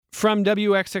From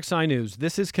WXXI News,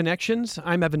 this is Connections.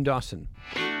 I'm Evan Dawson.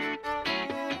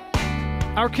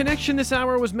 Our connection this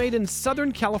hour was made in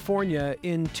Southern California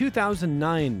in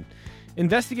 2009.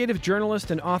 Investigative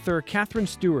journalist and author Katherine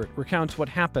Stewart recounts what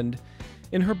happened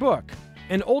in her book.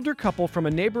 An older couple from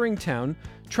a neighboring town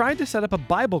tried to set up a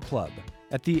Bible club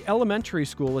at the elementary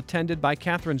school attended by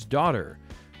Katherine's daughter.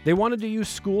 They wanted to use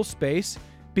school space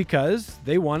because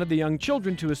they wanted the young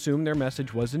children to assume their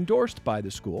message was endorsed by the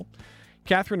school.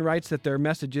 Katherine writes that their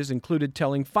messages included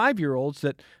telling 5-year-olds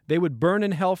that they would burn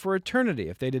in hell for eternity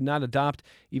if they did not adopt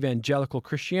evangelical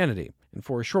Christianity. And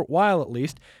for a short while, at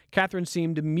least, Katherine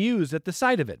seemed amused at the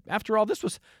sight of it. After all, this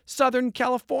was Southern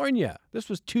California. This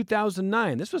was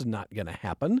 2009. This was not going to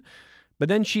happen. But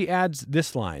then she adds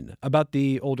this line about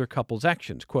the older couple's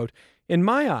actions. Quote, "In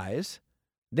my eyes,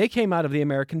 they came out of the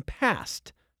American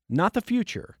past, not the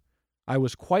future. I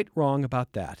was quite wrong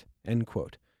about that." End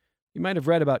quote. You might have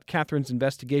read about Katherine's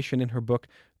investigation in her book,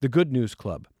 The Good News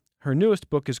Club. Her newest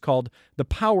book is called The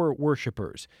Power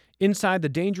Worshippers: Inside the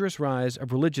Dangerous Rise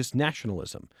of Religious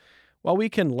Nationalism. While we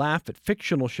can laugh at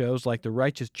fictional shows like The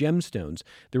Righteous Gemstones,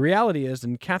 the reality is,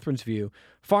 in Katherine's view,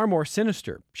 far more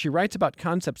sinister. She writes about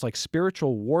concepts like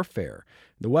spiritual warfare,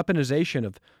 the weaponization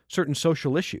of certain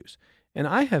social issues. And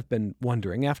I have been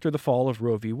wondering, after the fall of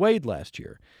Roe v. Wade last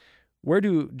year, where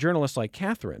do journalists like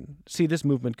Katherine see this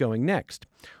movement going next?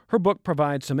 Her book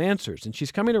provides some answers, and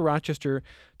she's coming to Rochester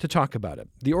to talk about it.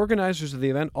 The organizers of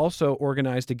the event also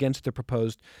organized against the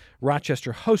proposed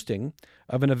Rochester hosting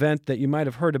of an event that you might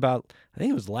have heard about, I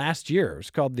think it was last year. It was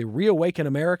called the Reawaken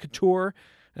America Tour,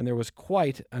 and there was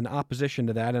quite an opposition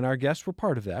to that, and our guests were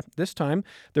part of that. This time,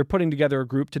 they're putting together a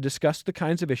group to discuss the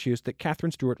kinds of issues that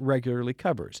Katherine Stewart regularly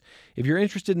covers. If you're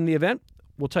interested in the event,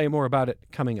 we'll tell you more about it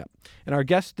coming up. And our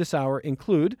guests this hour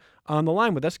include, on the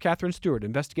line with us, Katherine Stewart,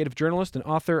 investigative journalist and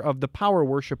author of The Power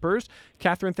Worshippers.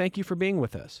 Katherine, thank you for being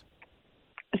with us.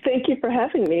 Thank you for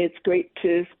having me. It's great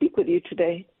to speak with you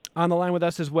today. On the line with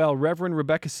us as well, Reverend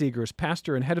Rebecca Seegers,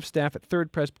 pastor and head of staff at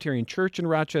Third Presbyterian Church in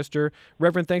Rochester.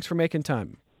 Reverend, thanks for making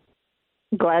time.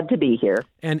 Glad to be here.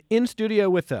 And in studio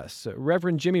with us,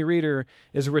 Reverend Jimmy Reeder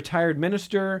is a retired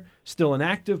minister, still an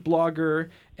active blogger,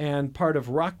 and part of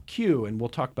Rock Q, and we'll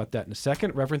talk about that in a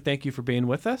second. Reverend, thank you for being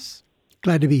with us.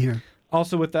 Glad to be here.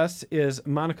 Also with us is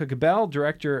Monica Gabel,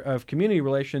 Director of Community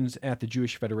Relations at the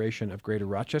Jewish Federation of Greater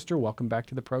Rochester. Welcome back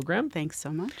to the program. Thanks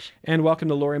so much. And welcome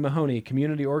to Lori Mahoney,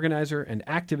 community organizer and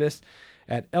activist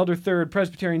at Elder Third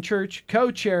Presbyterian Church,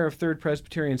 co-chair of Third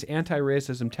Presbyterian's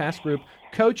Anti-Racism Task Group,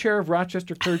 co-chair of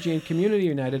Rochester Clergy and Community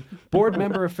United, board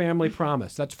member of Family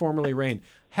Promise. That's formerly RAIN.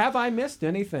 Have I missed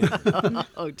anything?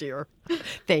 Oh, dear.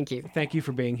 Thank you. Thank you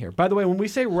for being here. By the way, when we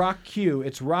say Rock Q,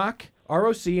 it's Rock,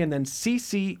 ROC, and then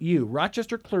CCU,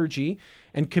 Rochester Clergy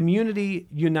and Community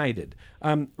United.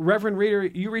 Reverend Reeder,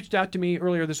 you reached out to me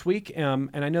earlier this week, and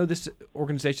I know this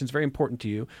organization is very important to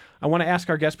you. I want to ask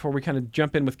our guests before we kind of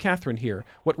jump in with Katherine here,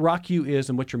 what Rock U is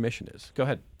and what your mission is. Go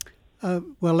ahead.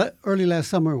 Early last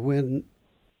summer, when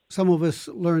some of us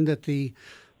learned that the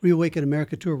Reawaken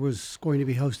America Tour was going to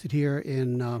be hosted here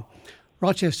in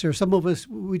Rochester, some of us,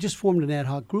 we just formed an ad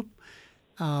hoc group,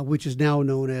 which is now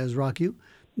known as Rock U.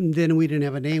 And then we didn't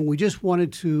have a name. We just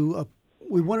wanted to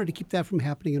keep that from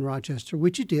happening in Rochester,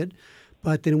 which it did,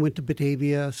 but then it went to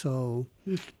Batavia, so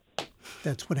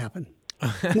that's what happened.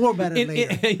 More about it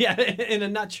later. In a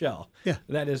nutshell,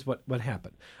 that is what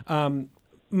happened.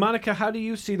 Monica, how do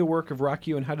you see the work of Rock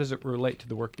U, and how does it relate to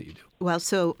the work that you do? Well,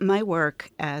 so my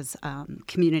work as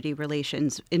community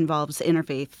relations involves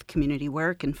interfaith community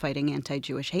work and fighting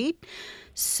anti-Jewish hate.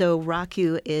 So Rock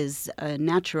U is a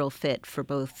natural fit for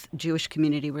both Jewish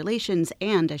community relations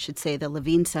and, I should say, the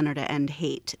Levine Center to End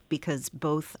Hate, because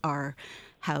both are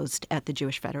housed at the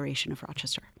Jewish Federation of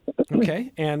Rochester.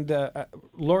 Okay. And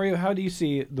Lori, how do you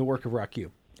see the work of Rock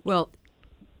U? Well,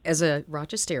 as a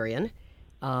Rochesterian,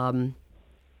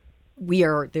 we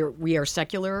are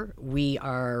secular, we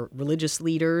are religious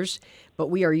leaders, but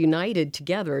we are united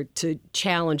together to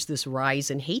challenge this rise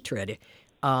in hatred.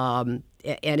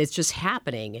 And it's just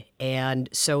happening. And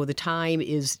so the time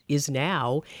is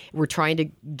now. We're trying to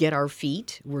get our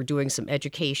feet. We're doing some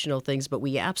educational things, but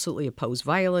we absolutely oppose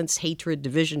violence, hatred,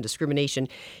 division, discrimination.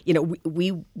 You know,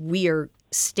 we are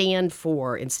stand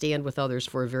for and stand with others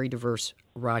for a very diverse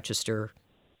Rochester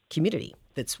community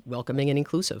that's welcoming and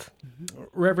inclusive.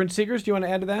 Reverend Seegers, do you want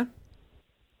to add to that?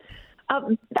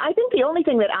 I think the only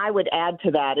thing that I would add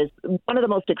to that is one of the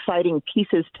most exciting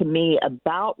pieces to me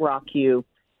about Rock U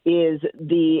is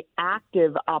the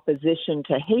active opposition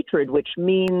to hatred, which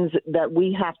means that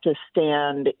we have to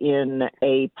stand in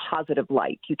a positive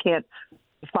light. You can't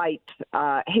fight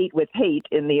hate with hate,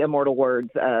 in the immortal words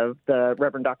of the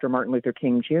Reverend Dr. Martin Luther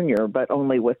King Jr., but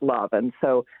only with love. And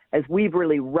so as we've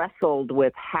really wrestled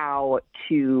with how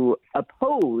to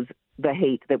oppose the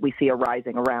hate that we see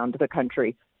arising around the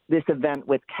country, this event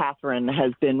with Catherine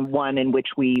has been one in which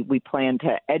we plan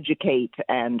to educate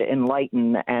and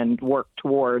enlighten and work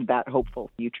toward that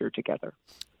hopeful future together.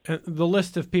 The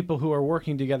list of people who are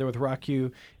working together with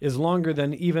RockU is longer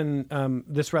than even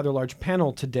this rather large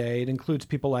panel today. It includes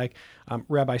people like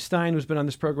Rabbi Stein, who's been on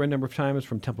this program a number of times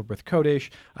from Temple Beth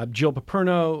Kodesh, Jill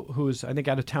Paperno, who's, I think,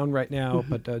 out of town right now,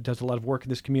 but does a lot of work in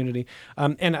this community.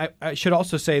 And I should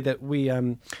also say that we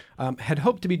had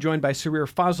hoped to be joined by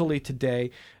Sarir Fazeli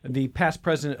today, the past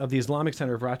president of the Islamic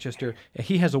Center of Rochester.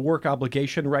 He has a work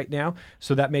obligation right now,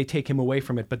 so that may take him away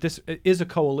from it. But this is a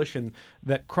coalition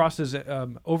that crosses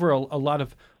over a lot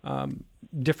of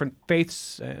different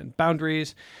faiths and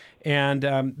boundaries. And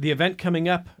the event coming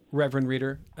up, Reverend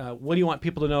Reeder, what do you want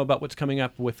people to know about what's coming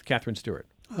up with Catherine Stewart?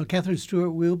 Catherine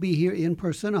Stewart will be here in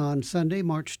person on Sunday,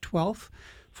 March 12th,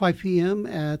 5 p.m.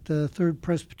 at the Third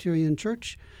Presbyterian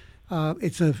Church.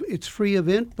 It's free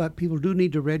event, but people do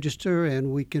need to register,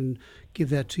 and we can give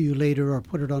that to you later or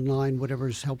put it online, whatever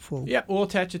is helpful. Yeah, we'll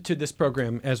attach it to this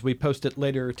program as we post it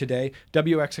later today,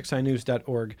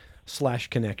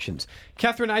 wxxinews.org/connections.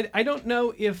 Catherine, I don't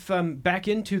know if back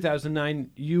in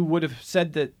 2009 you would have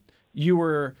said that you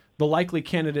were the likely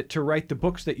candidate to write the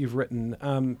books that you've written.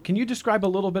 Can you describe a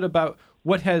little bit about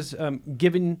what has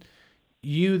given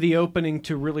you the opening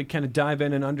to really kind of dive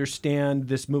in and understand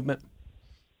this movement?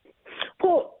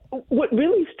 Well, what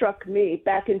really struck me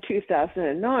back in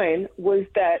 2009 was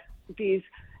that these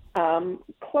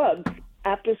clubs,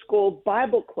 after-school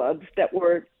Bible clubs that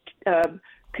were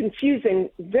confusing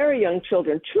very young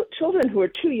children, children who are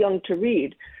too young to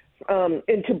read,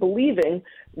 into believing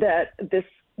that this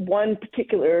one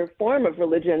particular form of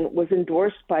religion was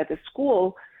endorsed by the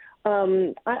school.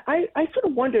 I sort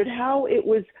of wondered how it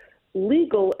was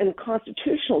legal and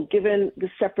constitutional given the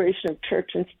separation of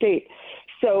church and state.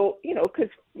 So, because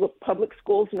public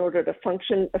schools, in order to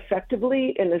function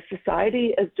effectively in a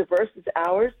society as diverse as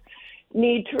ours,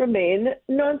 need to remain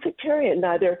non-sectarian,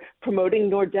 neither promoting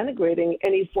nor denigrating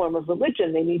any form of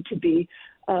religion. They need to be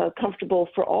comfortable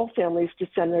for all families to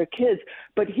send their kids.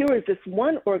 But here is this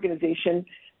one organization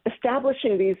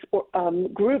establishing these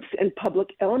groups in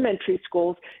public elementary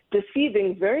schools,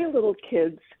 deceiving very little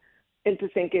kids into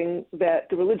thinking that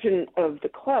the religion of the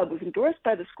club was endorsed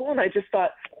by the school. And I just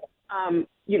thought,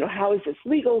 how is this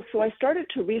legal? So I started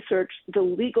to research the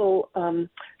legal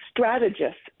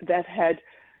strategists that had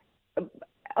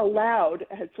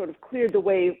sort of cleared the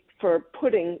way for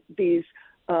putting these,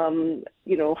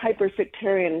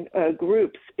 hyper-sectarian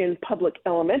groups in public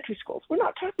elementary schools. We're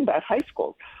not talking about high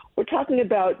schools. We're talking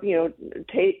about,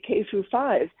 K through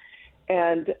 5.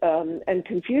 And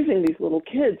confusing these little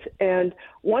kids. And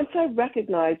once I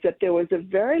recognized that there was a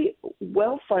very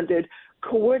well-funded,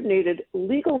 coordinated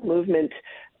legal movement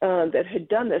that had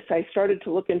done this, I started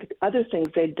to look into other things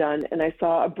they'd done, and I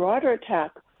saw a broader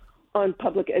attack on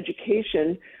public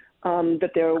education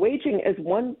that they were waging as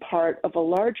one part of a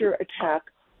larger attack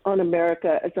on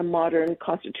America as a modern,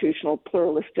 constitutional,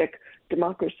 pluralistic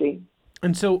democracy.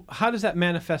 And so how does that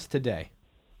manifest today?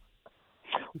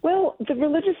 Well, the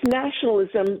religious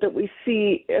nationalism that we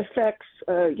see affects,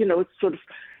 it's sort of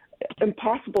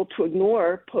impossible to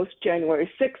ignore post-January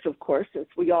 6th, of course, since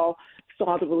we all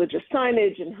saw the religious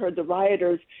signage and heard the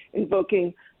rioters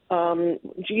invoking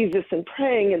Jesus and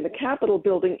praying in the Capitol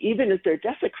building, even as they're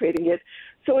desecrating it.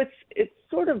 So it's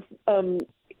sort of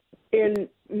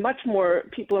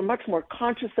people are much more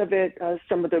conscious of it.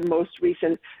 Some of the most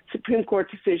recent Supreme Court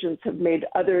decisions have made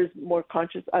others more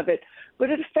conscious of it. But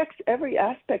it affects every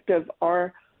aspect of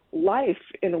our life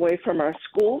in a way, from our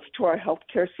schools to our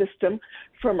healthcare system,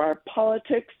 from our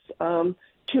politics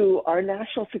to our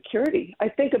national security. I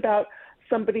think about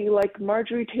somebody like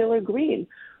Marjorie Taylor Greene,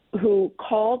 who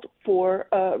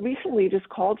recently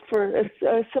called for a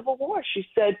civil war. She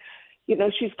said,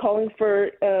 she's calling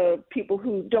for people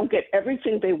who don't get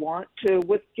everything they want to,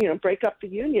 break up the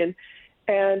union.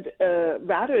 And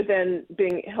rather than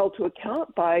being held to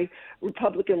account by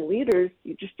Republican leaders,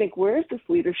 you just think, where is this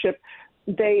leadership?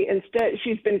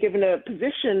 She's been given a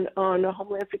position on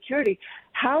Homeland Security.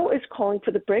 How is calling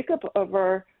for the breakup of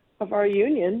our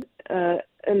union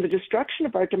and the destruction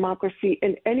of our democracy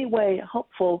in any way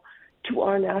helpful to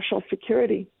our national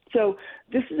security? So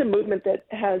this is a movement that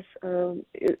has,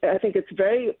 I think it's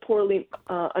very poorly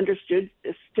understood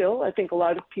still. I think a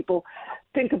lot of people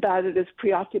think about it as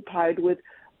preoccupied with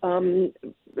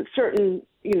certain,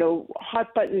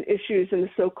 hot button issues in the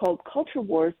so-called culture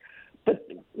wars. But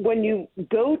when you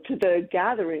go to the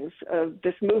gatherings of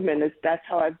this movement, that's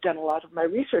how I've done a lot of my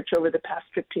research over the past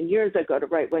 15 years. I go to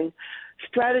right-wing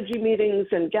strategy meetings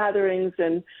and gatherings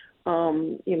and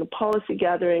policy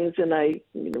gatherings, and I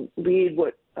read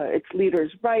what its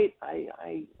leaders write.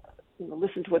 I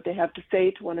listen to what they have to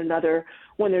say to one another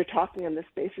when they're talking in the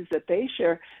spaces that they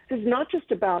share. This is not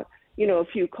just about a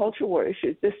few culture war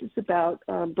issues. This is about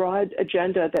a broad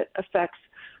agenda that affects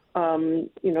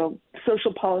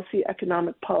social policy,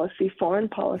 economic policy, foreign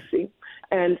policy,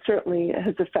 and certainly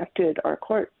has affected our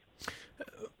courts.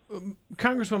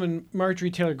 Congresswoman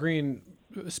Marjorie Taylor Greene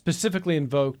specifically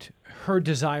invoked her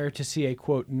desire to see a,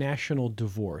 quote, national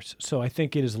divorce. So I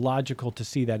think it is logical to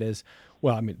see that as,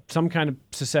 some kind of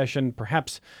secession,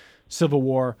 perhaps civil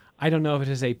war. I don't know if it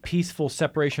is a peaceful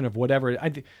separation of whatever.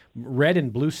 Red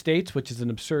and blue states, which is an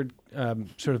absurd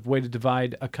sort of way to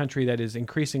divide a country that is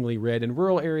increasingly red in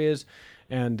rural areas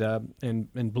and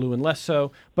blue and less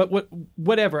so. But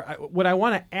whatever. What I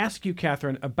want to ask you,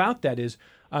 Catherine, about that is,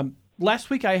 last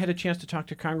week I had a chance to talk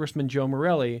to Congressman Joe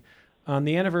Morelle on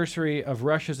the anniversary of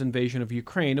Russia's invasion of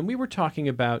Ukraine, and we were talking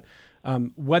about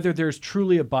whether there's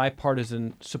truly a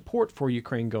bipartisan support for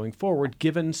Ukraine going forward,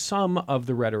 given some of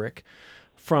the rhetoric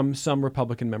from some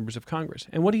Republican members of Congress.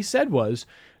 And what he said was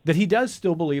that he does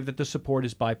still believe that the support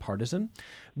is bipartisan,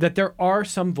 that there are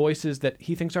some voices that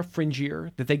he thinks are fringier,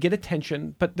 that they get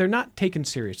attention, but they're not taken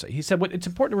seriously. He said what it's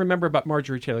important to remember about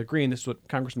Marjorie Taylor Greene, this is what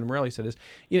Congressman Morelle said, is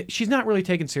she's not really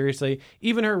taken seriously.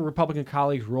 Even her Republican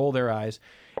colleagues roll their eyes.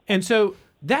 And so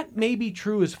that may be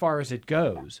true as far as it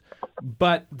goes,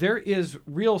 but there is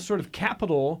real sort of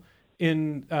capital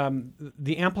in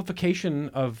the amplification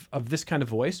of this kind of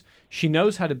voice. She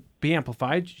knows how to be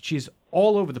amplified. She's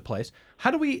all over the place. How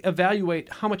do we evaluate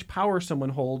how much power someone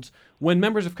holds when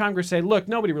members of Congress say, look,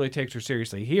 nobody really takes her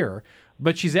seriously here,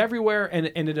 but she's everywhere, and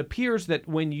it appears that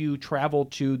when you travel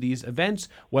to these events,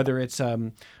 whether it's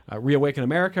Reawaken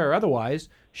America or otherwise,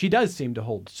 she does seem to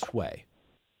hold sway.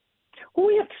 Well,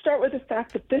 we have to start with the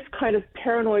fact that this kind of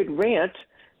paranoid rant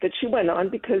that she went on,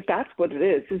 because that's what it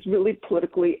is really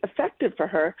politically effective for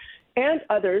her and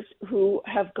others who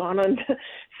have gone on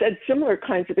said similar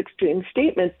kinds of extreme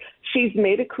statements. She's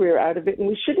made a career out of it, and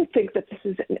we shouldn't think that this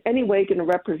is in any way going to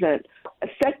represent a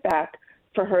setback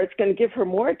for her. It's going to give her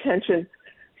more attention.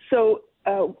 So,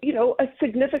 a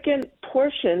significant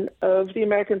portion of the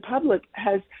American public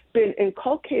has been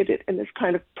inculcated in this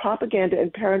kind of propaganda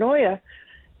and paranoia.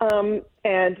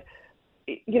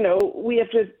 We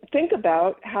have to think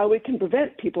about how we can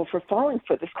prevent people from falling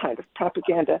for this kind of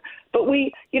propaganda. But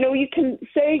you can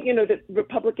say, that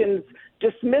Republicans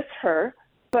dismiss her,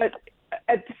 but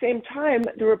at the same time,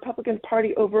 the Republican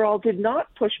Party overall did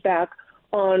not push back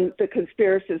on the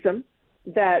conspiracism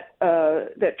that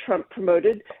Trump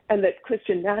promoted and that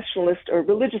Christian nationalist or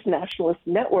religious nationalist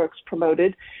networks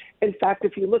promoted. In fact,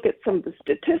 if you look at some of the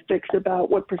statistics about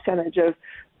what percentage of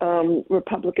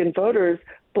Republican voters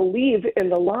believe in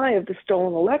the lie of the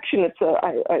stolen election, it's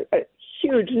a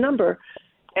huge number.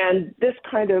 And this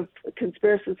kind of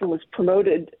conspiracism was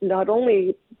promoted not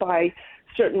only by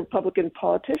certain Republican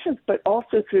politicians, but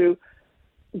also through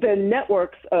the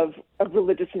networks of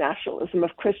religious nationalism,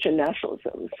 of Christian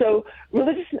nationalism. So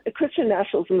Christian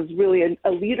nationalism is really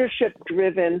a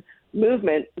leadership-driven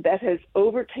movement that has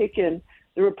overtaken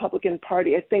the Republican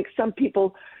Party. I think some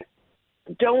people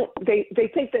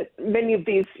they think that many of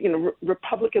these,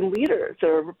 Republican leaders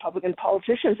or Republican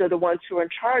politicians are the ones who are in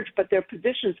charge, but their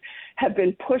positions have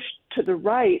been pushed to the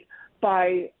right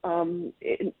by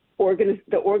the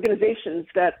organizations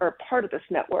that are part of this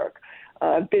network.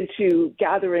 I've been to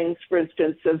gatherings, for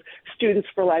instance, of Students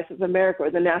for Life of America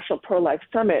or the National Pro-Life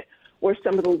Summit, where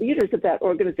some of the leaders of that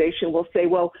organization will say,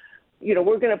 well,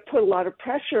 we're going to put a lot of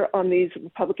pressure on these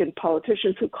Republican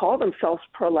politicians who call themselves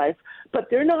pro-life, but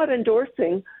they're not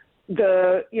endorsing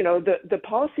the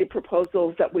policy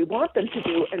proposals that we want them to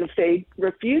do. And if they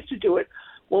refuse to do it,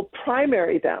 we'll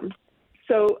primary them.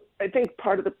 So I think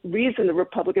part of the reason the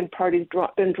Republican Party's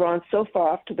been drawn so far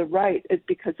off to the right is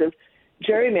because of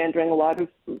gerrymandering. A lot of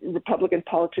Republican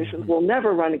politicians will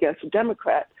never run against a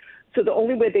Democrat. So the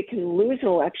only way they can lose an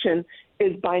election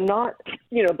is by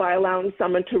by allowing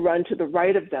someone to run to the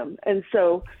right of them. And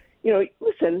so,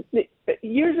 listen,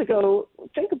 years ago,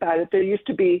 think about it, there used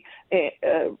to be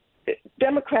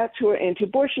Democrats who were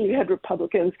anti-abortion. You had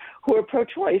Republicans who were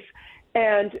pro-choice.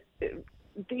 And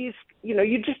these,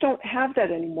 you just don't have that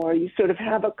anymore. You sort of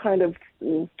have a kind of,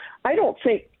 I don't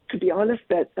think, to be honest,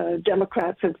 that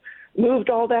Democrats have moved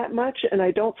all that much. And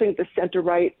I don't think the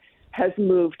center-right has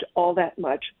moved all that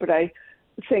much. But I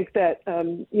think that,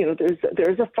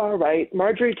 there's a far right.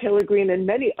 Marjorie Taylor Greene and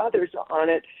many others are on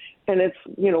it. and it's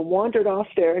wandered off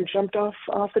there and jumped off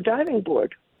the diving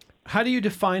board. How do you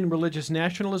define religious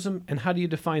nationalism, and how do you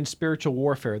define spiritual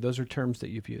warfare? Those are terms that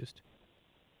you've used.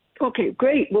 Okay,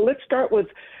 great. Well, let's start with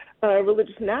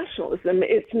religious nationalism.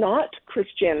 It's not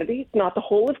Christianity. It's not the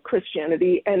whole of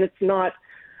Christianity, and it's not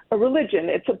a religion.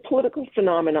 It's a political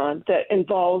phenomenon that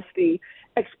involves the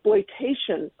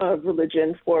exploitation of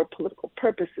religion for political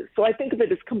purposes. So I think of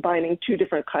it as combining two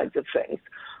different kinds of things.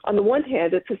 On the one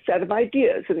hand, it's a set of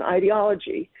ideas, an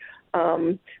ideology.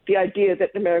 The idea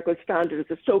that America was founded as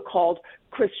a so-called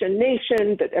Christian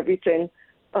nation, that everything,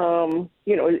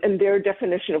 in their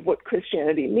definition of what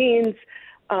Christianity means,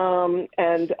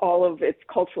 and all of its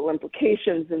cultural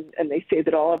implications, and they say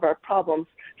that all of our problems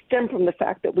stem from the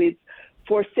fact that we've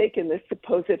forsaken this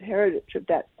supposed heritage of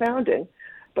that founding.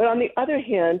 But on the other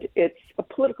hand, it's a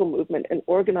political movement, an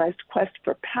organized quest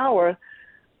for power.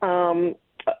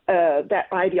 That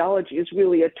ideology is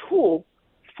really a tool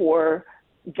for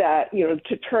that,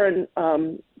 to turn,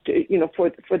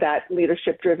 for that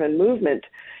leadership-driven movement.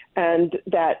 And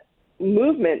that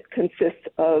movement consists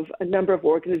of a number of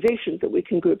organizations that we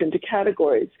can group into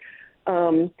categories.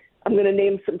 I'm going to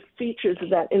name some features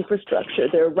of that infrastructure.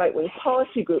 There are right-wing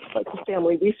policy groups like the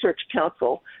Family Research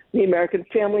Council, the American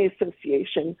Family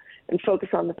Association, and Focus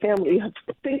on the Family. You have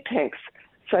think tanks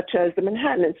such as the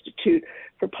Manhattan Institute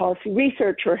for Policy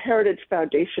Research or Heritage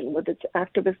Foundation with its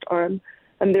activist arm.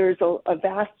 And there's a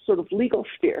vast sort of legal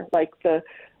sphere like the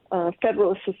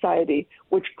Federalist Society,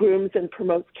 which grooms and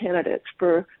promotes candidates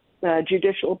for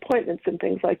judicial appointments and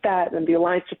things like that, and the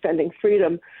Alliance Defending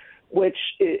Freedom, which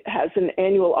has an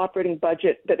annual operating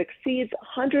budget that exceeds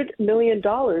 $100 million in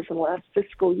the last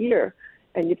fiscal year.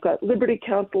 And you've got Liberty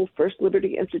Counsel, First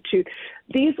Liberty Institute.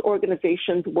 These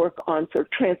organizations work on sort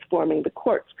of transforming the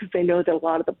courts because they know that a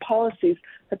lot of the policies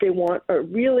that they want are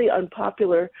really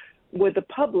unpopular with the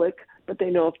public, but they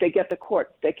know if they get the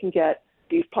courts, they can get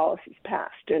these policies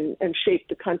passed and shape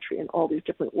the country in all these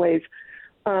different ways.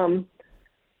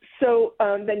 So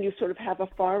then you sort of have a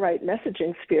far-right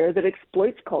messaging sphere that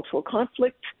exploits cultural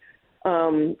conflict,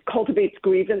 cultivates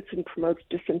grievance, and promotes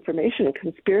disinformation and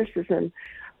conspiracism.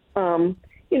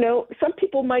 Some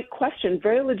people might question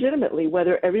very legitimately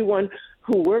whether everyone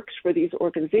who works for these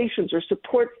organizations or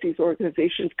supports these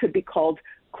organizations could be called,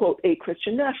 quote, a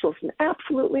Christian nationalist. And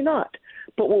absolutely not.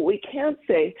 But what we can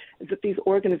say is that these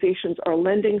organizations are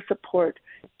lending support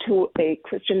to a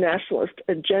Christian nationalist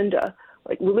agenda.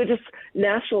 Like religious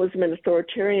nationalism and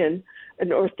authoritarianism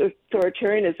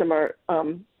are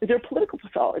they're political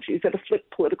pathologies that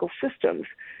afflict political systems,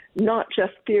 not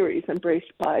just theories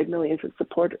embraced by millions of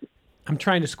supporters. I'm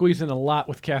trying to squeeze in a lot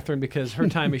with Catherine because her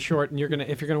time is short, and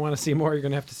if you're gonna want to see more, you're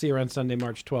gonna have to see her on Sunday,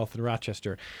 March 12th in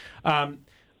Rochester. On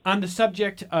the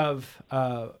subject of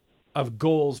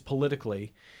goals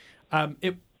politically,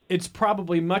 it's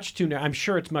probably much too narrow. I'm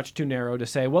sure it's much too narrow to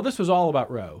say, well, this was all about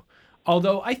Roe.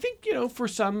 Although I think, for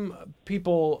some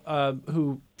people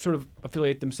who sort of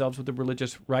affiliate themselves with the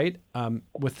religious right,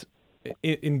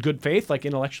 in good faith, like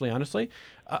intellectually, honestly,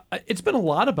 it's been a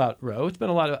lot about Roe. It's been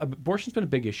a lot of abortion's been a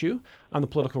big issue on the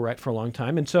political right for a long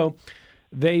time, and so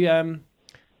they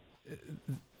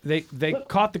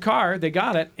caught the car, they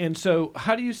got it, and so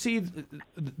how do you see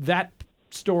that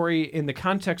story in the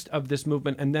context of this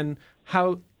movement, and then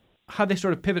how they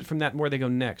sort of pivot from that and where they go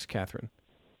next, Catherine?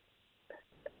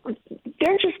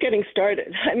 They're just getting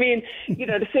started. I mean,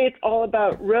 to say it's all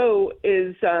about Roe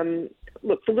is,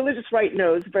 look, the religious right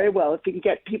knows very well if you can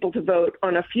get people to vote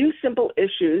on a few simple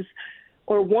issues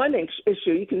or one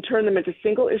issue, you can turn them into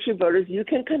single issue voters, you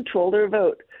can control their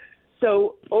vote.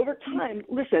 So over time,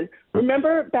 listen,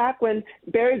 remember back when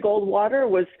Barry Goldwater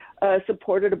was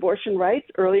supported abortion rights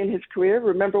early in his career?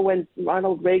 Remember when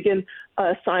Ronald Reagan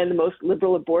signed the most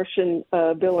liberal abortion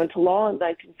bill into law in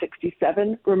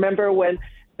 1967? Remember when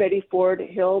Betty Ford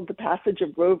hailed the passage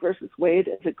of Roe versus Wade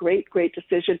as a great, great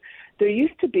decision? There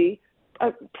used to be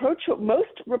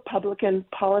most Republican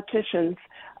Protestants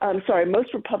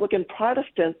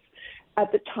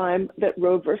at the time that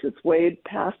Roe versus Wade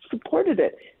passed supported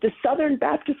it. The Southern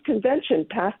Baptist Convention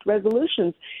passed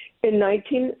resolutions in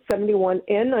 1971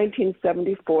 and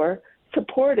 1974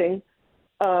 supporting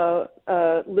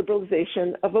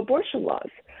liberalization of abortion laws.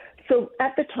 So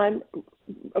at the time,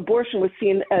 abortion was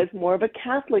seen as more of a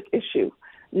Catholic issue,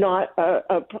 not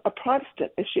a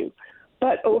Protestant issue.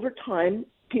 But over time,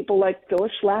 people like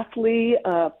Phyllis Schlafly,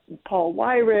 Paul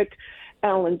Weyrich,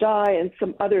 Alan Dye, and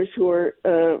some others who are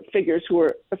figures who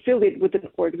are affiliated with an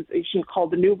organization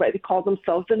called the New Right. They call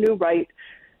themselves the New Right.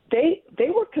 They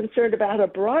were concerned about a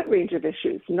broad range of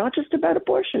issues, not just about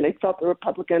abortion. They felt the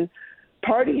Republican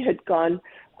Party had gone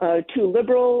too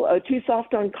liberal, too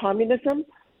soft on communism,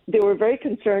 They were very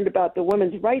concerned about the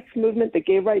women's rights movement, the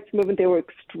gay rights movement. They were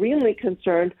extremely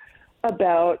concerned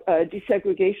about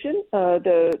desegregation,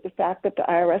 the fact that the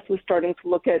IRS was starting to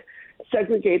look at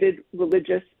segregated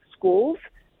religious schools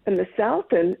in the South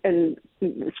and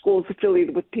schools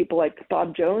affiliated with people like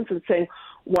Bob Jones, and saying,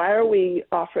 why are we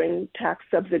offering tax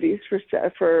subsidies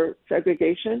for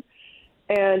segregation?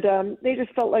 And they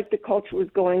just felt like the culture was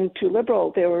going too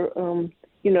liberal. They were,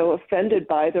 offended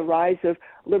by the rise of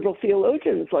liberal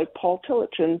theologians like Paul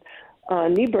Tillich and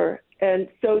Niebuhr. And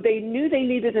so they knew they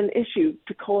needed an issue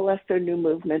to coalesce their new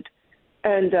movement.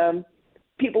 And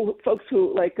folks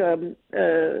who've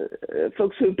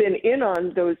been in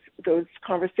on those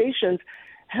conversations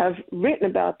have written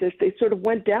about this. They sort of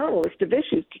went down a list of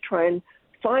issues to try and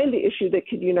find the issue that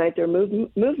could unite their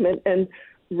movement. And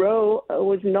Roe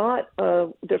was not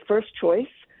their first choice.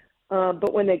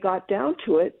 But when they got down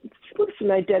to it, it was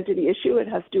an identity issue. It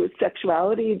has to do with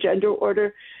sexuality, gender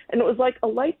order. And it was like a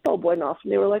light bulb went off,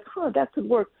 and they were like, that could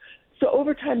work. So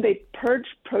over time, they purged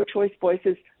pro-choice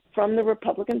voices from the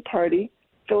Republican Party.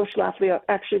 Phyllis Schlafly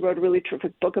actually wrote a really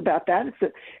terrific book about that.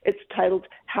 It's titled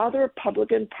How the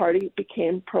Republican Party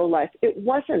Became Pro-Life. It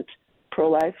wasn't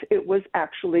pro-life. It was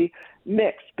actually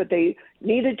mixed, but they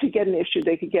needed to get an issue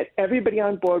they could get everybody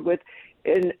on board with.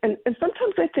 And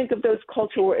sometimes I think of those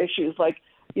cultural war issues like,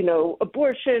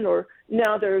 abortion, or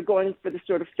now they're going for the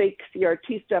sort of fake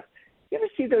CRT stuff. You ever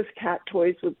see those cat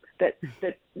toys that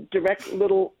direct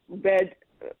little red,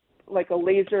 like a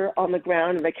laser on the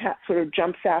ground, and the cat sort of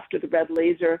jumps after the red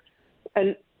laser?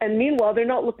 And meanwhile, they're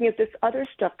not looking at this other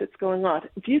stuff that's going on.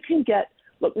 If you can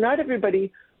not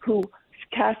everybody who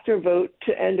cast their vote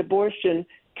to end abortion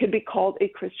can be called a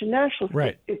Christian nationalist.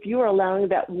 Right. If you are allowing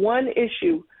that one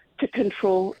issue to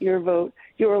control your vote,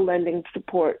 you are lending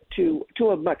support to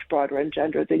a much broader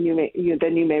agenda than you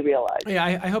may realize. Yeah,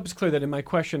 I hope it's clear that in my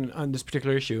question on this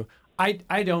particular issue,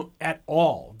 I don't at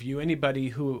all view anybody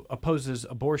who opposes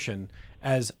abortion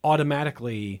as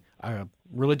automatically a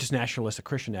religious nationalist, a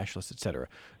Christian nationalist, et cetera,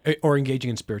 or engaging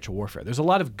in spiritual warfare. There's a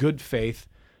lot of good faith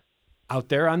out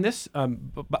there on this,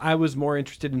 but I was more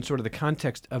interested in sort of the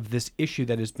context of this issue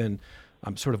that has been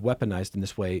sort of weaponized in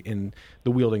this way in the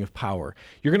wielding of power.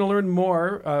 You're going to learn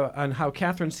more on how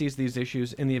Catherine sees these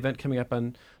issues in the event coming up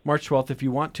on March 12th if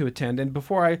you want to attend. And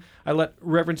before I let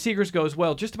Reverend Seegers go as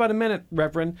well, just about a minute,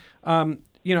 Reverend, are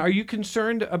you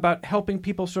concerned about helping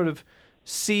people sort of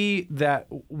see that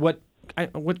what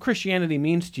Christianity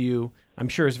means to you, I'm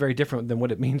sure, is very different than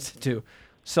what it means to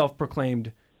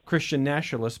self-proclaimed Christian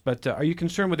nationalists, but are you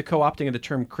concerned with the co-opting of the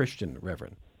term Christian,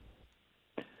 Reverend?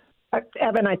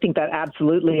 Evan, I think that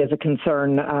absolutely is a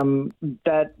concern.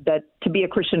 That to be a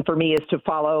Christian for me is to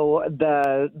follow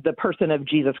the person of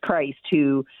Jesus Christ,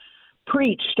 who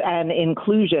preached an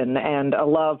inclusion and a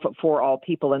love for all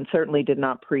people, and certainly did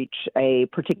not preach a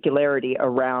particularity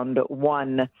around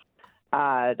one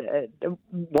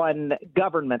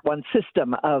government, one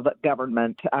system of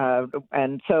government.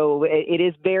 And so it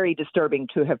is very disturbing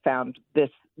to have found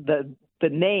the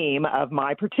name of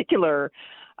my particular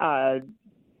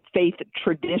faith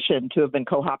tradition to have been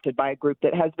co-opted by a group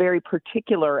that has very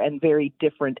particular and very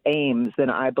different aims than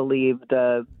I believe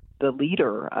the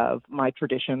leader of my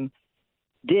tradition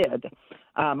did.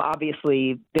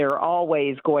 Obviously, there are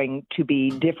always going to be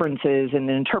differences in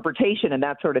interpretation and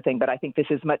that sort of thing, but I think this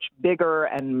is much bigger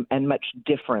and much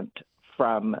different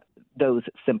from those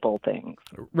simple things.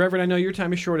 Reverend, I know your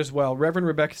time is short as well. Reverend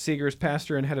Rebecca Seegers,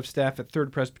 pastor and head of staff at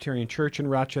Third Presbyterian Church in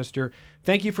Rochester,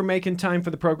 thank you for making time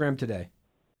for the program today.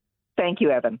 Thank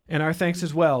you, Evan. And our thanks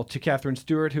as well to Catherine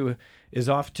Stewart, who is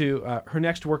off to her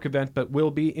next work event, but will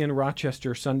be in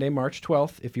Rochester Sunday, March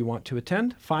 12th, if you want to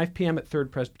attend, 5 p.m. at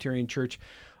Third Presbyterian Church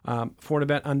for an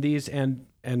event on these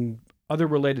and other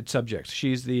related subjects.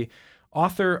 She's the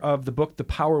author of the book, The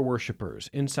Power Worshippers,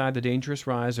 Inside the Dangerous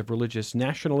Rise of Religious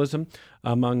Nationalism,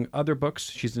 among other books.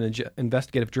 She's an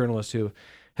investigative journalist who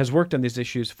has worked on these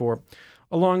issues for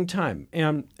a long time.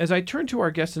 And as I turn to our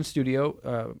guests in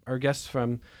studio, our guests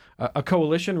from a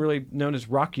coalition really known as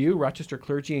ROCU, Rochester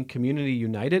Clergy and Community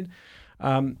United,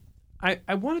 I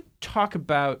want to talk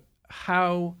about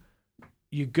how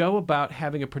you go about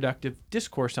having a productive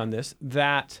discourse on this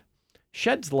that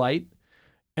sheds light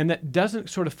and that doesn't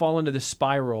sort of fall into the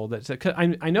spiral.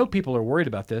 I know people are worried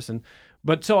about this,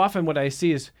 but so often what I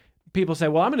see is people say,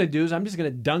 "Well, I'm going to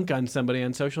just dunk on somebody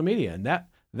on social media, and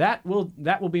that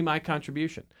will be my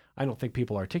contribution." I don't think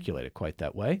people articulate it quite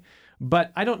that way,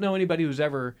 but I don't know anybody who's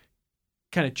ever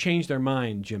kind of changed their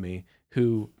mind, Jimmy,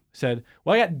 who said,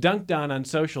 "Well, I got dunked on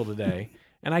social today,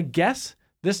 and I guess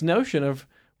this notion of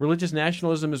religious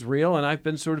nationalism is real, and I've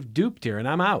been sort of duped here, and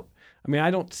I'm out." I mean,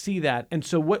 I don't see that. And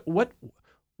so what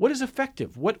What is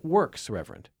effective? What works,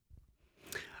 Reverend?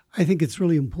 I think it's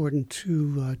really important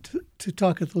to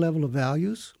talk at the level of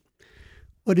values.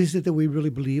 What is it that we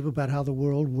really believe about how the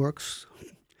world works?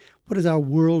 What is our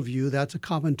worldview? That's a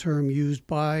common term used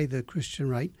by the Christian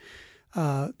right.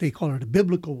 They call it a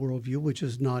biblical worldview, which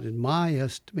is not, in my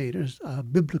estimate, a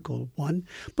biblical one.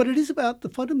 But it is about the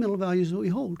fundamental values that we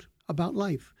hold about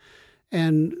life.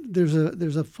 And there's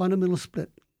a fundamental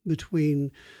split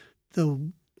between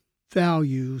the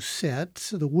value set,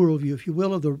 so the worldview, if you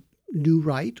will, of the New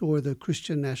Right or the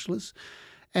Christian nationalists,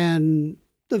 and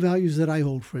the values that I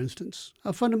hold, for instance.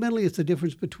 Fundamentally, it's the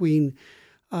difference between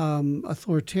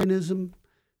authoritarianism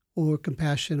or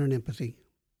compassion and empathy.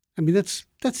 I mean, that's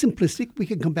simplistic. We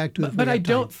can come back to it. But I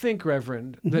don't think,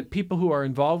 Reverend, that people who are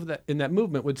involved in that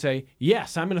movement would say,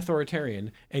 yes, I'm an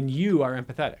authoritarian and you are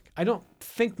empathetic. I don't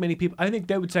think many people, I think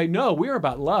they would say, no, we're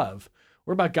about love.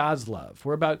 We're about God's love.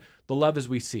 We're about the love as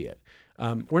we see it.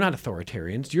 We're not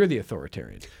authoritarians. You're the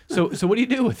authoritarian. So what do you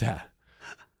do with that?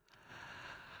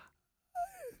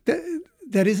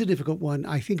 That is a difficult one.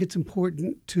 I think it's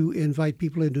important to invite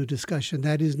people into a discussion.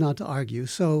 That is not to argue.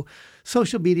 So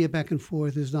social media back and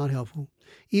forth is not helpful.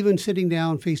 Even sitting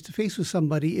down face-to-face with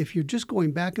somebody, if you're just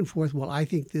going back and forth, well, I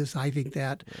think this, I think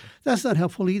that, that's not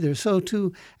helpful either. So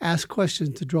to ask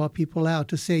questions, to draw people out,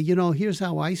 to say, here's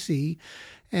how I see,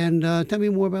 and tell me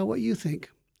more about what you think.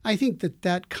 I think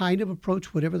that kind of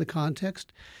approach, whatever the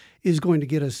context, is going to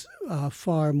get us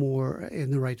far more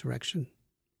in the right direction.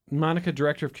 Monica,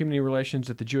 Director of Community Relations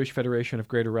at the Jewish Federation of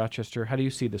Greater Rochester, how do you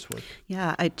see this work?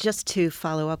 Yeah, just to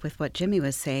follow up with what Jimmy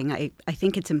was saying, I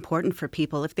think it's important for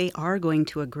people, if they are going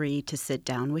to agree to sit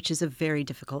down, which is a very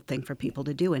difficult thing for people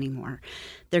to do anymore,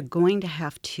 they're going to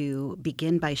have to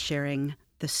begin by sharing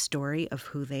the story of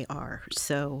who they are.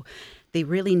 So they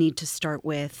really need to start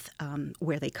with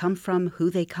where they come from, who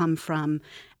they come from,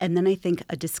 and then I think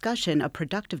a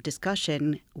productive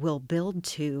discussion will build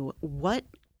to what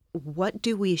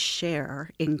do we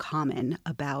share in common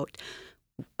about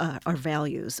our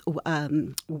values?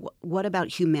 What about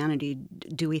humanity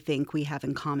do we think we have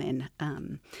in common?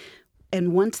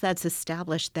 And once that's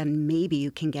established, then maybe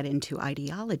you can get into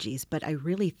ideologies. But I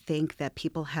really think that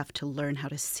people have to learn how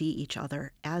to see each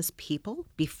other as people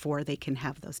before they can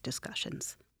have those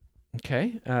discussions.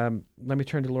 Okay. Let me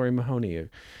turn to Lori Mahoney,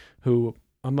 who,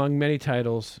 among many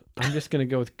titles, I'm just going to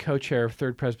go with co-chair of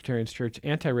Third Presbyterian Church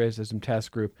Anti-Racism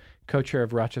Task Group, co-chair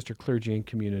of Rochester Clergy and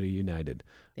Community United,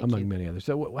 among many others.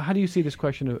 So how do you see this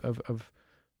question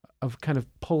of kind of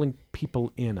pulling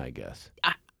people in, I guess?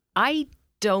 I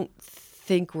don't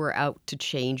think we're out to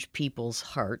change people's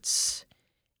hearts,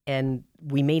 and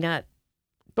we may not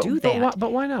do that.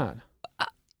 But why not?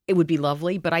 It would be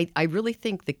lovely, but I really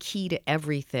think the key to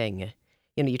everything,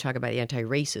 you talk about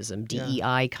anti-racism,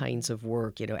 DEI kinds of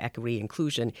work, equity,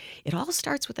 inclusion, it all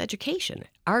starts with education.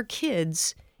 Our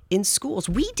kids in schools,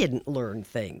 we didn't learn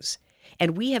things,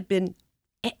 and we have been,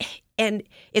 and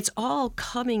it's all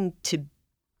coming to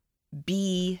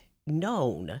be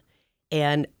known,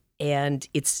 and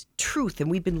it's truth.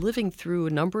 And we've been living through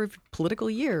a number of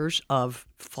political years of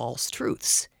false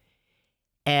truths.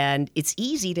 And it's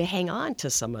easy to hang on to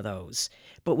some of those.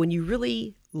 But when you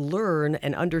really learn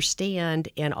and understand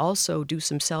and also do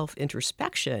some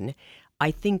self-introspection,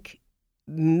 I think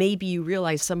maybe you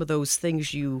realize some of those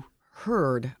things you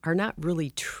heard are not really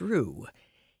true.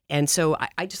 And so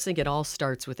I just think it all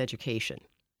starts with education.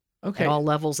 Okay. At all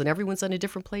levels, and everyone's on a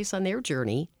different place on their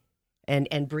journey.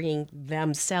 And bringing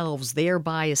themselves, their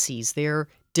biases, their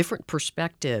different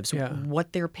perspectives,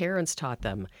 what their parents taught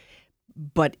them.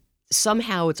 But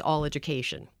somehow it's all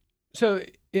education. So,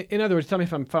 in other words, tell me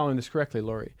if I'm following this correctly,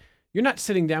 Lori. You're not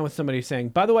sitting down with somebody saying,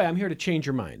 by the way, I'm here to change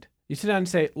your mind. You sit down and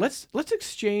say, let's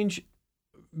exchange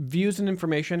views and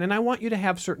information, and I want you to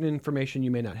have certain information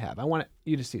you may not have. I want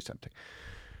you to see something.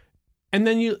 And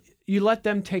then you let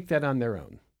them take that on their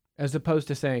own, as opposed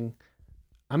to saying,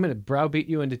 I'm going to browbeat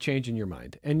you into changing your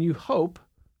mind. And you hope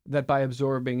that by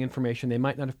absorbing information they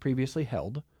might not have previously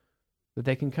held, that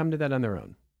they can come to that on their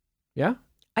own. Yeah?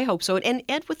 I hope so.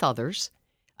 And with others.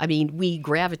 I mean, we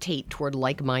gravitate toward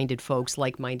like-minded folks,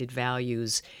 like-minded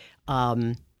values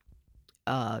to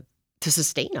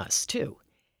sustain us, too.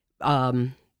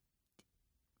 But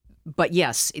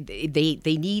yes,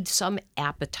 they need some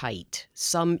appetite,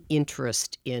 some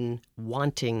interest in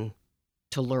wanting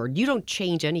to learn. You don't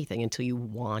change anything until you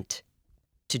want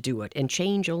to do it, and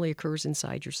change only occurs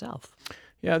inside yourself.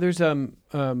 Yeah, there's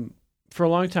for a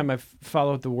long time I've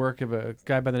followed the work of a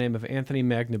guy by the name of Anthony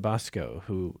Magnabosco,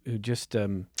 who just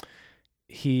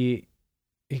he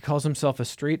calls himself a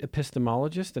straight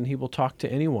epistemologist, and he will talk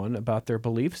to anyone about their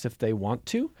beliefs if they want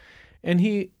to. And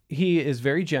he is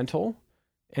very gentle,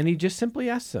 and he just simply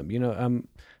asks them,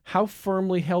 how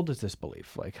firmly held is this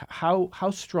belief? Like,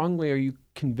 how strongly are you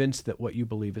convinced that what you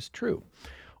believe is true?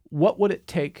 What would it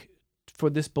take for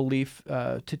this belief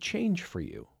to change for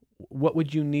you? What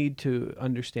would you need to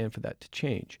understand for that to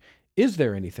change? Is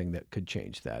there anything that could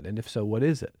change that? And if so, what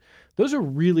is it? Those are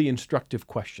really instructive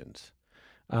questions.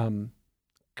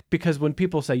 Because when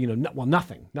people say,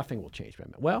 nothing will change my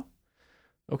mind. Well,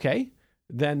 okay,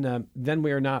 then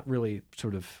we are not really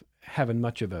sort of having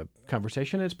much of a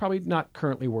conversation. It's probably not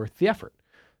currently worth the effort.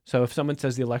 So if someone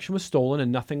says the election was stolen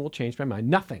and nothing will change my mind,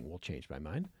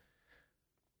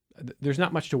 there's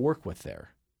not much to work with there.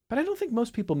 But I don't think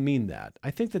most people mean that.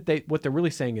 I think that what they're really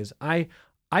saying is,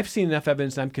 I've seen enough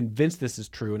evidence and I'm convinced this is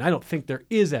true, and I don't think there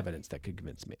is evidence that could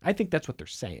convince me. I think that's what they're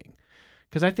saying.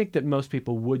 Because I think that most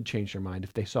people would change their mind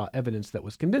if they saw evidence that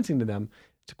was convincing to them.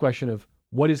 It's a question of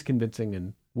what is convincing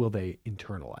and will they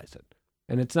internalize it?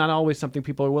 And it's not always something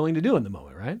people are willing to do in the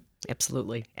moment, right?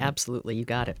 Absolutely. Absolutely. You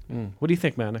got it. What do you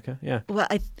think, Monica? Yeah. Well,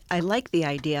 I like the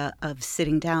idea of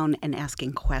sitting down and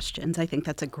asking questions. I think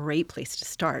that's a great place to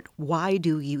start. Why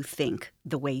do you think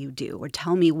the way you do? Or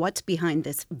tell me what's behind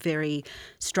this very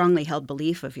strongly held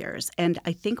belief of yours. And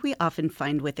I think we often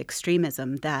find with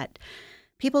extremism that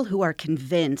people who are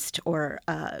convinced or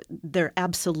they're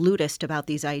absolutist about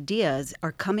these ideas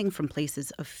are coming from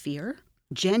places of fear.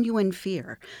 Genuine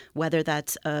fear, whether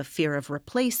that's a fear of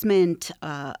replacement,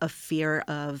 a fear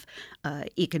of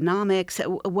economics,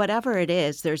 whatever it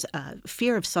is, there's a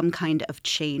fear of some kind of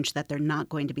change that they're not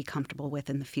going to be comfortable with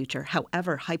in the future,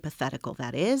 however hypothetical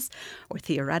that is or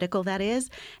theoretical that is.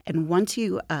 And once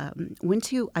you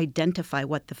identify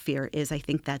what the fear is, I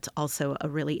think that's also a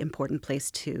really important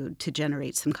place to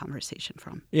generate some conversation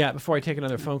from. Yeah, before I take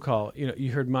another phone call,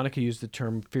 you heard Monica use the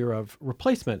term fear of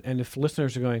replacement. And if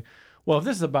listeners are going, well, if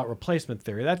this is about replacement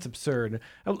theory, that's absurd.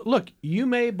 Look, you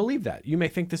may believe that. You may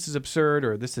think this is absurd,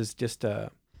 or this is just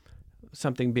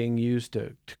something being used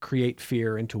to create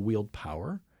fear and to wield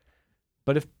power.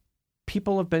 But if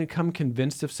people have become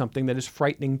convinced of something that is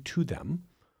frightening to them,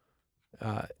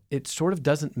 it sort of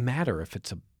doesn't matter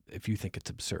if you think it's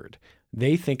absurd.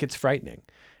 They think it's frightening.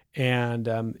 And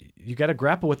you got to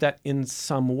grapple with that in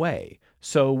some way.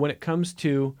 So when it comes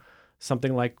to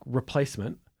something like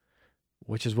replacement,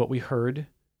 which is what we heard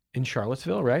in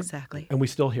Charlottesville, right? Exactly. And we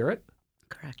still hear it.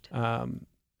 Correct. And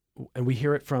we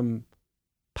hear it from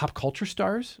pop culture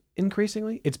stars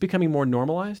increasingly. It's becoming more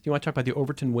normalized. You want to talk about the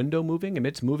Overton window moving? And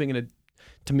it's moving in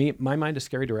to me, my mind, a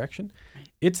scary direction. Right.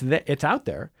 It's out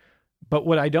there. But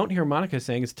what I don't hear Monica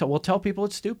saying is, tell people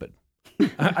it's stupid.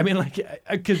 I mean,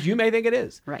 because you may think it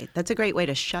is. Right. That's a great way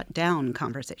to shut down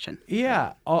conversation.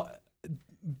 Yeah.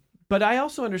 But I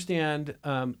also understand,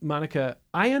 Monica,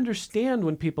 I understand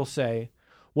when people say,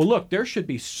 well, look, there should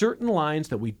be certain lines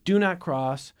that we do not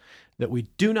cross, that we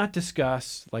do not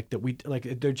discuss,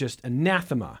 they're just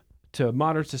anathema to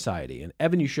modern society. And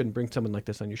Evan, you shouldn't bring someone like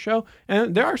this on your show.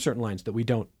 And there are certain lines that we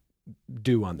don't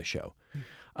do on the show.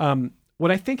 What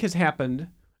I think has happened,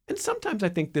 and sometimes I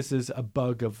think this is a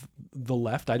bug of the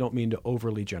left. I don't mean to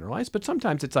overly generalize, but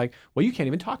sometimes it's like, well, you can't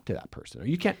even talk to that person, or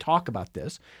you can't talk about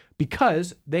this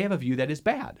because they have a view that is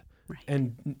bad. Right.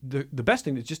 And the best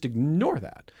thing is just ignore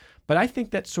that. But I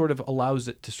think that sort of allows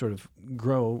it to sort of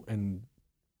grow and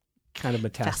kind of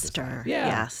metastasize. Fester. Yeah.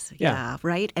 Yes. Yeah.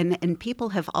 Right. And people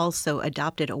have also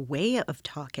adopted a way of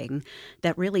talking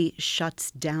that really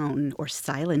shuts down or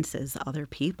silences other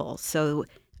people. So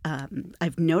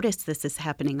I've noticed this is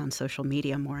happening on social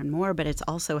media more and more, but it's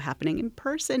also happening in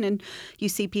person. And you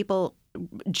see people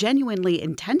genuinely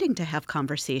intending to have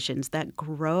conversations that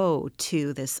grow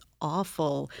to this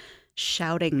awful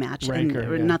shouting match,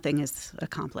 Rancor, and nothing is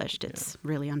accomplished. It's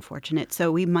really unfortunate.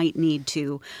 So we might need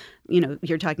to,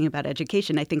 you're talking about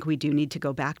education. I think we do need to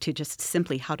go back to just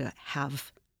simply how to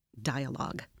have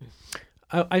dialogue.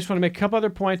 I just want to make a couple other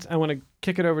points. I want to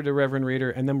kick it over to Reverend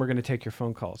Reeder, and then we're going to take your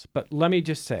phone calls. But let me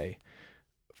just say,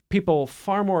 people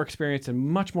far more experienced and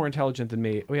much more intelligent than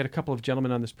me. We had a couple of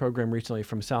gentlemen on this program recently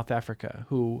from South Africa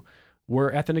who were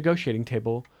at the negotiating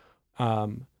table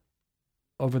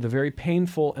over the very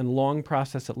painful and long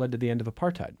process that led to the end of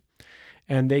apartheid.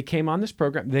 And they came on this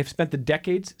program. They've spent the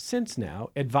decades since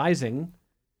now advising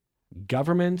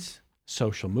governments,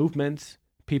 social movements,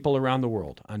 people around the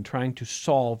world on trying to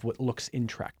solve what looks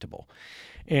intractable.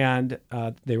 And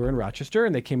they were in Rochester,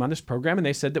 and they came on this program, and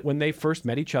they said that when they first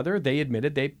met each other, they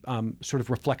admitted they sort of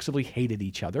reflexively hated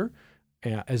each other.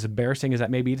 As embarrassing as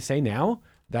that may be to say now,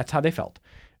 that's how they felt.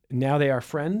 Now they are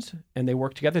friends, and they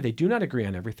work together. They do not agree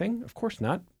on everything. Of course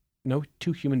not. No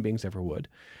two human beings ever would.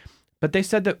 But they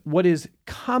said that what is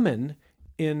common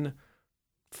in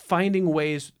finding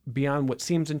ways beyond what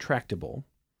seems intractable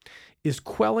is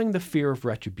quelling the fear of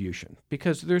retribution,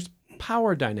 because there's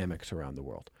power dynamics around the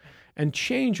world. And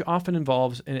change often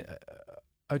involves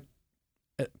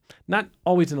not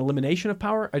always an elimination of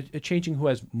power, a changing who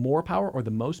has more power or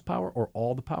the most power or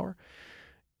all the power.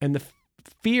 And the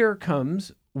fear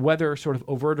comes, whether sort of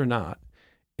overt or not,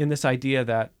 in this idea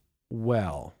that,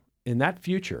 well, in that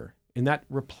future, in that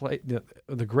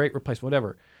the great replacement,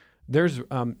 whatever, there's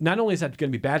not only is that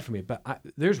going to be bad for me, but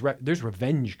there's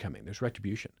revenge coming, there's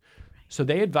retribution. So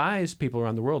they advise people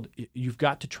around the world, you've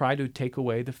got to try to take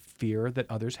away the fear that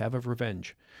others have of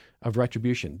revenge, of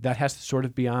retribution. That has to sort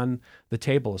of be on the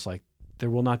table. It's like, there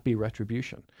will not be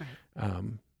retribution. Right.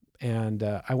 And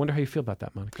I wonder how you feel about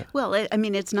that, Monica. Well, I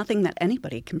mean, it's nothing that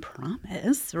anybody can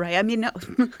promise, right? I mean, no,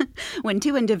 when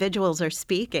two individuals are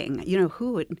speaking, you know,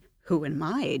 who am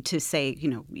I to say, you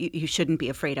know, you shouldn't be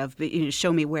afraid of, but, you know,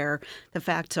 show me where the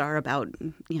facts are about,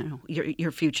 you know,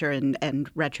 your future and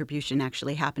retribution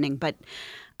actually happening. But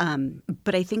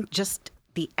I think just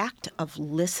the act of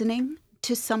listening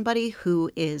to somebody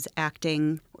who is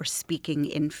acting or speaking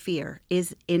in fear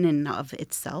is in and of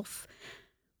itself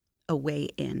a way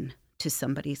in to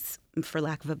somebody's, for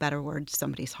lack of a better word,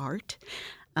 somebody's heart.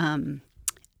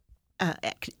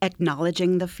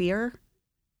 Acknowledging the fear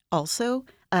also.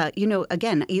 You know,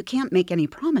 again, you can't make any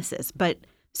promises, but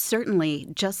certainly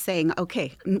just saying,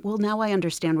 okay, well, now I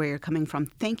understand where you're coming from.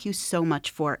 Thank you so much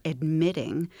for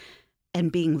admitting and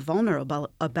being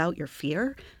vulnerable about your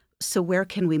fear. So where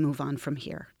can we move on from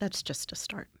here? That's just a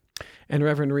start. And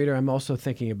Reverend Reeder, I'm also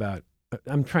thinking about,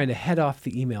 I'm trying to head off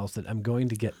the emails that I'm going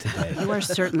to get today. You are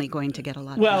certainly going to get a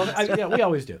lot of emails. Yeah, we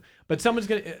always do. But someone's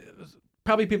going to,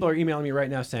 probably people are emailing me right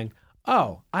now saying,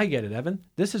 oh, I get it, Evan.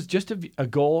 This is just a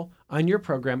goal on your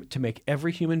program to make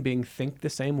every human being think the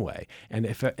same way. And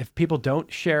if people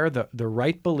don't share the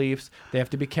right beliefs, they have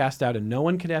to be cast out, and no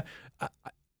one can have...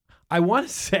 I want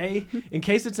to say, in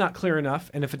case it's not clear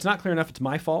enough, and if it's not clear enough, it's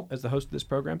my fault as the host of this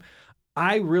program,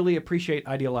 I really appreciate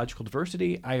ideological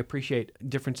diversity. I appreciate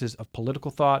differences of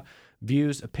political thought,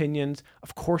 views, opinions.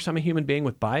 Of course, I'm a human being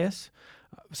with bias.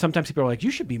 Sometimes people are like,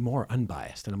 you should be more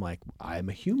unbiased. And I'm like, I'm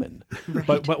a human. Right.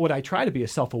 But what I try to be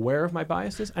is self-aware of my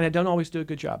biases, and I don't always do a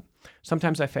good job.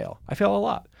 Sometimes I fail. I fail a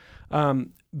lot.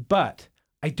 But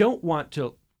I don't want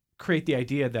to create the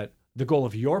idea that the goal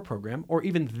of your program, or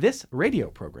even this radio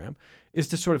program, is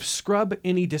to sort of scrub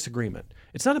any disagreement.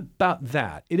 It's not about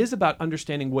that. It is about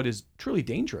understanding what is truly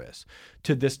dangerous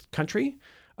to this country,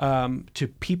 to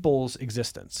people's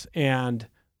existence. And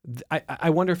I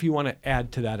wonder if you want to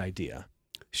add to that idea.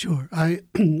 Sure. I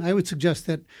would suggest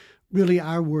that really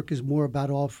our work is more about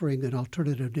offering an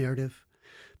alternative narrative.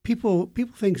 People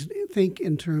think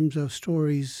in terms of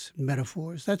stories,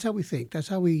 metaphors. That's how we think. That's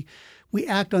how we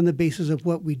act on the basis of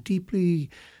what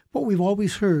we've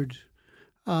always heard,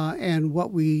 and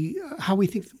how we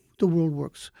think the world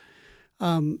works.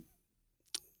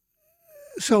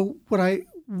 So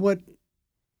what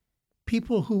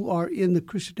people who are in the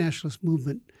Christian nationalist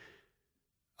movement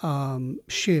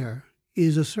share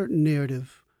is a certain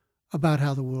narrative about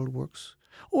how the world works,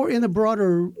 or in the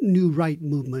broader New Right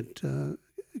movement.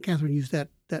 Catherine used that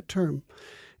term.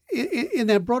 In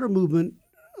that broader movement,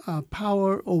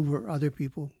 power over other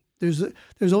people. There's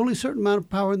only a certain amount of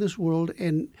power in this world,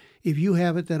 and if you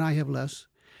have it, then I have less.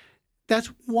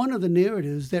 That's one of the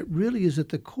narratives that really is at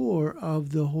the core of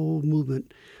the whole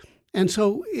movement. And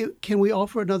so can we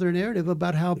offer another narrative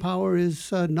about how power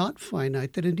is not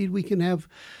finite, that indeed we can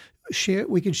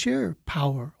share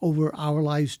power over our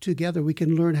lives together. We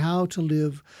can learn how to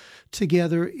live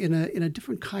together in a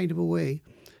different kind of a way.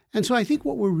 And so I think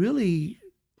what we're really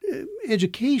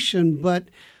education, but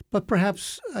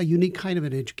perhaps a unique kind of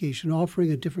an education, offering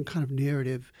a different kind of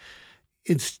narrative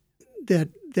that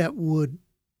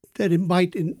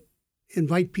might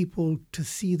invite people to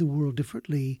see the world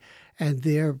differently and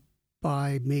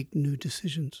thereby make new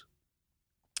decisions.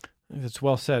 It's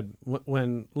well said.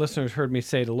 When listeners heard me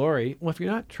say to Lori, well, if you're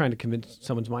not trying to convince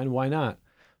someone's mind, why not?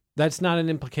 That's not an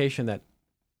implication that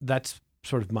that's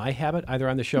sort of my habit, either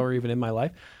on the show or even in my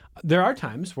life. There are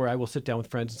times where I will sit down with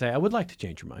friends and say, I would like to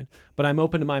change your mind, but I'm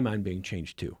open to my mind being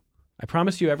changed too. I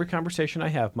promise you, every conversation I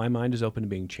have, my mind is open to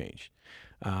being changed.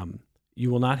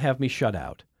 You will not have me shut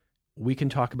out. We can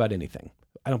talk about anything.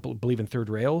 I don't believe in third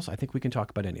rails. I think we can talk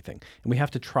about anything, and we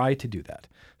have to try to do that.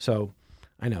 So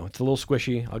I know it's a little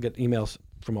squishy. I'll get emails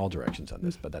from all directions on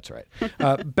this, but that's all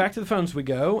right. Back to the phones we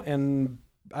go, and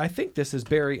I think this is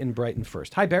Barry in Brighton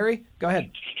first. Hi, Barry. Go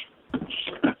ahead.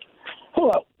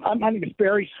 Hello. My name is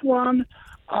Barry Swan.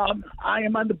 I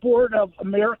am on the board of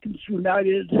Americans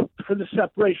United for the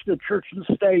Separation of Church and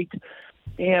State.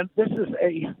 And this is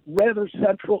a rather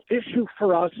central issue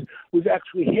for us. We've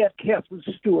actually had Catherine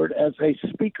Stewart as a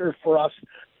speaker for us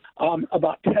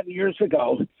about 10 years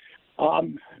ago.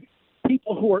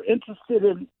 People who are interested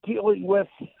in dealing with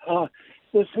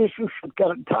this issue should get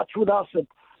in touch with us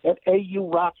at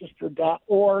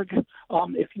aurochester.org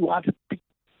if you want to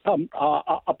become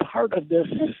a part of this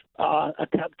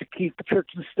attempt to keep the church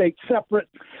and state separate.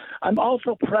 I'm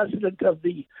also president of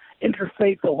the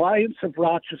Interfaith Alliance of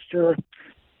Rochester,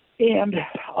 and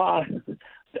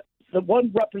the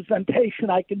one representation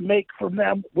I can make from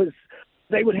them was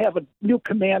they would have a new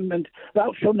commandment: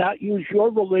 thou shalt not use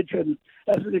your religion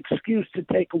as an excuse to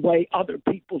take away other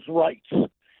people's rights.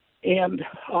 And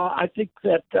I think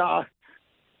that the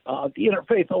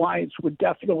Interfaith Alliance would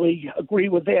definitely agree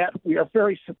with that. We are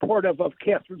very supportive of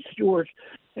Catherine Stewart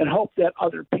and hope that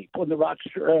other people in the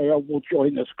Rochester area will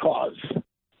join this cause.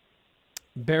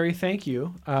 Barry, thank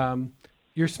you.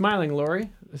 You're smiling, Lori.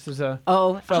 This is a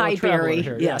hi, Barry.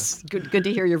 Here. Yes, good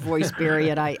to hear your voice, Barry,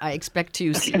 and I expect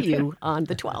to see you on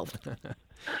the 12th.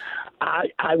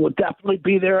 I will definitely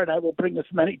be there, and I will bring as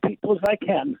many people as I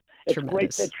can. It's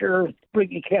Tremendous. Great that you're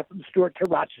bringing Catherine Stewart to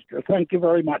Rochester. Thank you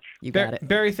very much. You got it.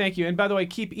 Barry, thank you. And by the way,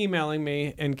 keep emailing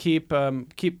me and keep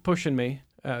pushing me.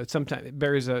 Sometimes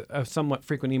Barry's a somewhat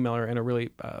frequent emailer and a really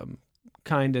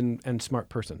kind and smart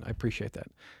person. I appreciate that.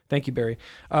 Thank you, Barry.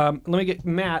 Let me get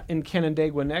Matt in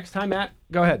Canandaigua next. Hi, Matt.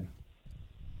 Go ahead.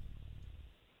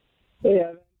 Hey,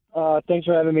 Evan. Thanks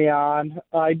for having me on.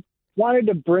 I wanted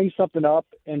to bring something up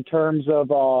in terms of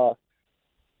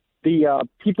the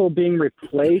people being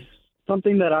replaced.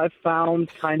 Something that I've found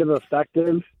kind of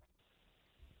effective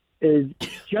is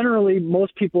generally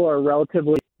most people are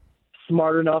relatively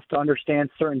smart enough to understand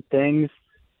certain things.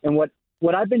 And what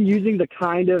I've been using to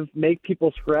kind of make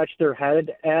people scratch their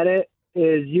head at it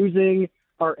is using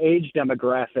our age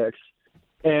demographics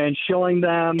and showing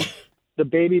them the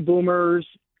baby boomers,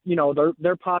 you know,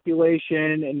 their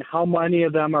population and how many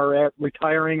of them are at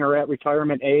retiring or at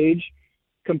retirement age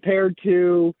compared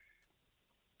to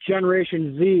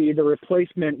Generation Z, the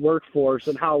replacement workforce,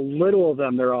 and how little of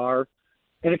them there are.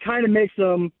 And it kind of makes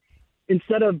them,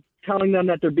 instead of telling them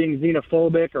that they're being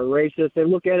xenophobic or racist, they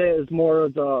look at it as more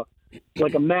of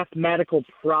like a mathematical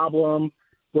problem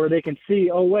where they can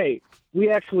see, oh, wait, we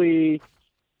actually,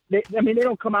 they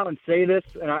don't come out and say this,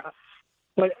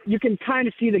 but you can kind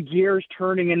of see the gears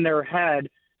turning in their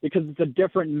head because it's a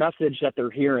different message that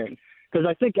they're hearing. Because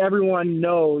I think everyone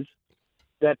knows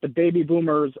that the baby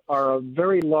boomers are a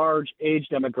very large age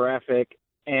demographic,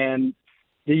 and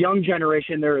the young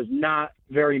generation, there is not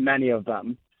very many of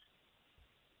them.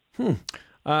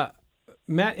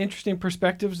 Matt, interesting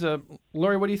perspectives.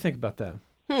 Lori, what do you think about that?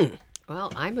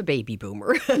 Well, I'm a baby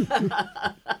boomer.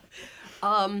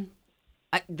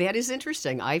 That is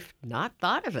interesting. I've not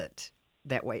thought of it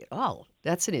that way at all.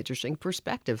 That's an interesting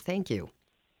perspective. Thank you.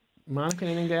 Monica,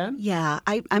 anything to add? Yeah,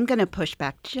 I'm going to push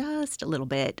back just a little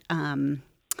bit.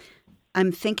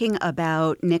 I'm thinking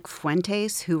about Nick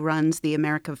Fuentes, who runs the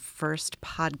America First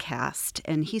podcast,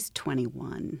 and he's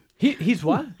 21. He's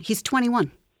what? He's 21.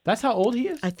 That's how old he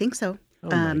is? I think so.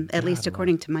 Oh at least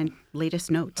according to my latest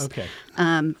notes. Okay.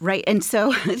 Right. And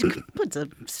so it puts a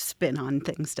spin on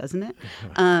things, doesn't it?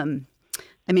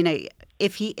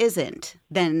 If he isn't,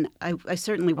 then I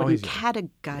certainly wouldn't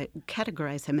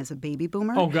categorize him as a baby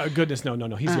boomer. Oh, goodness, no.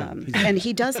 He's young. And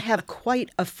he does have quite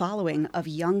a following of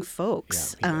young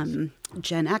folks,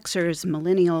 Gen Xers,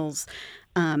 millennials.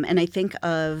 And I think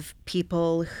of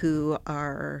people who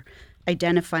are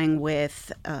identifying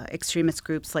with extremist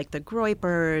groups like the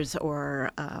Groypers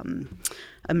or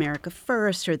America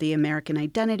First or the American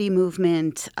Identity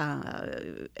Movement,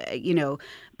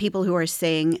 people who are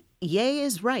saying, Ye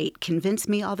is right, convince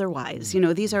me otherwise.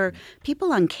 These are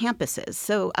people on campuses.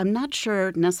 So I'm not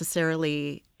sure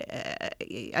necessarily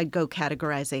I'd go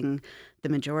categorizing the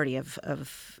majority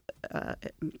of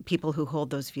people who hold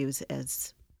those views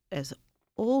as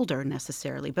older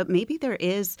necessarily, but maybe there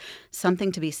is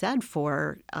something to be said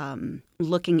for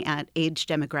looking at age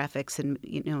demographics and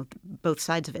both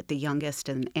sides of it, the youngest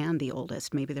and the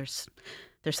oldest. Maybe there's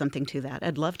something to that.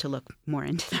 I'd love to look more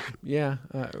into that. Yeah,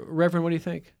 Reverend, what do you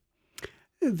think?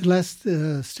 The last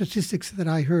statistics that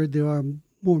I heard, there are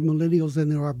more millennials than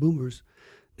there are boomers.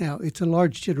 Now, it's a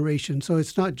large generation, so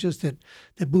it's not just that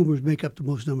boomers make up the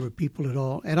most number of people at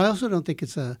all. And I also don't think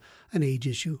it's an age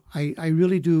issue. I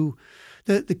really do.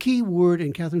 The key word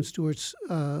in Catherine Stewart's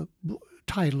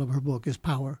title of her book is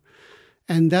power.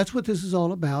 And that's what this is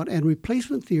all about. And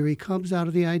replacement theory comes out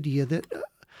of the idea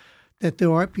that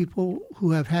there are people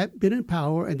who have been in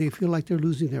power and they feel like they're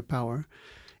losing their power.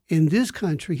 In this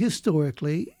country,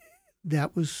 historically,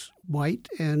 that was white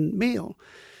and male.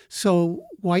 So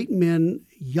white men,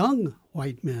 young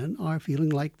white men, are feeling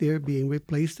like they're being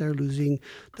replaced. They're losing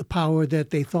the power that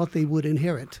they thought they would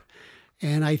inherit.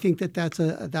 And I think that's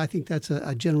a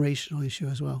generational issue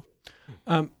as well.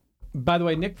 By the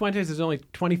way, Nick Fuentes is only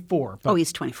 24. Oh,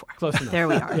 he's 24. Close enough. There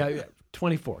we are. Yeah,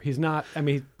 24. He's not,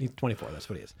 he's 24. That's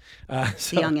what he is.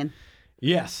 The youngin'.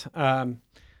 Yes.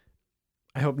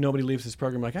 I hope nobody leaves this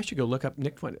program like, I should go look up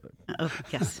Nick Fuentes. Oh,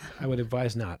 yes. I would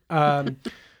advise not.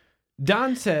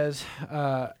 Don says,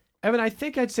 Evan, I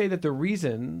think I'd say that the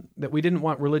reason that we didn't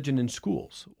want religion in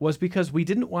schools was because we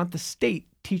didn't want the state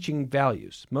teaching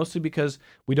values, mostly because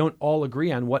we don't all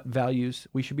agree on what values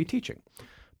we should be teaching.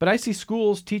 But I see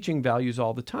schools teaching values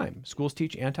all the time. Schools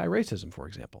teach anti-racism, for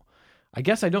example. I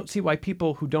guess I don't see why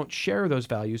people who don't share those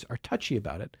values are touchy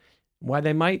about it, why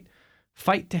they might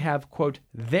fight to have, quote,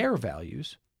 their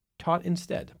values taught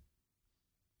instead.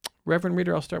 Reverend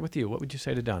Reeder, I'll start with you. What would you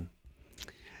say to Don?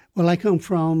 Well, I come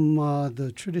from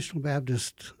the traditional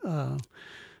Baptist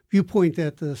viewpoint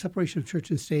that the separation of church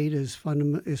and state is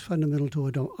fundamental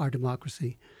to our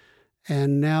democracy.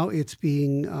 And now it's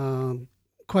being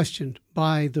questioned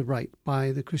by the right,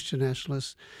 by the Christian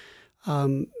nationalists.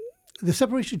 The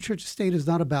separation of church and state is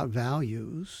not about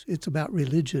values. It's about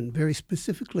religion. Very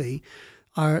specifically,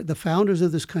 the founders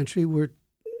of this country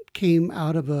came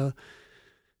out of the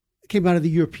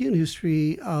European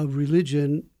history of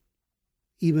religion,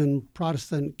 even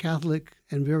Protestant, Catholic,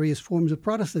 and various forms of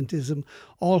Protestantism,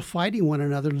 all fighting one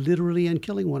another, literally, and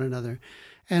killing one another.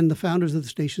 And the founders of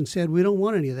this nation said, we don't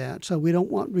want any of that. So we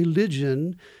don't want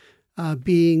religion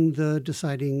being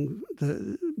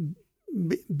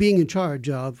being in charge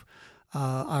of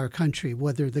our country,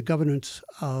 whether the governance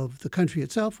of the country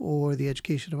itself or the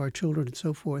education of our children and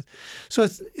so forth. So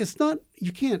it's not,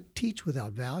 you can't teach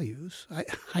without values,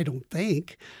 I don't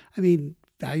think. I mean,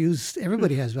 values,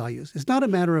 everybody has values. It's not a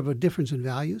matter of a difference in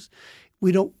values.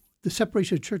 The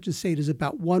separation of church and state is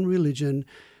about one religion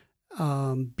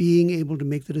being able to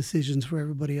make the decisions for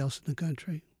everybody else in the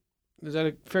country. Is that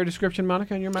a fair description,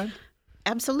 Monica, in your mind?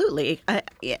 Absolutely.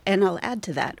 And I'll add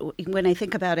to that. When I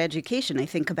think about education, I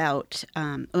think about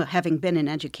having been an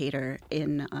educator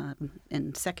in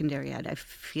secondary ed, I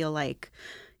feel like,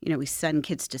 we send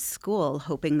kids to school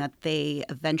hoping that they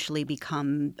eventually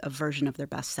become a version of their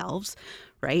best selves,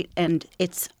 right? And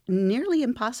it's nearly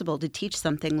impossible to teach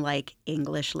something like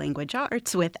English language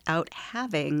arts without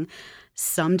having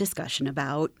some discussion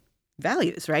about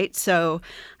values, right? So,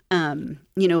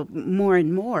 more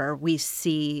and more we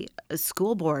see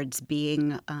school boards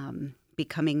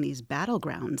becoming these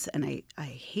battlegrounds. And I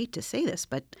hate to say this,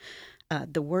 but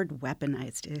the word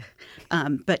weaponized.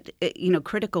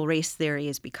 Critical race theory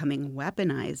is becoming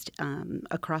weaponized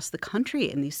across the country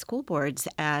in these school boards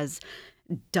as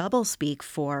doublespeak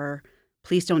for,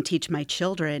 please don't teach my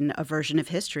children a version of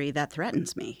history that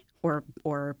threatens me or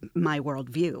my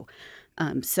worldview.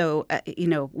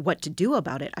 What to do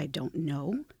about it, I don't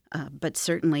know. But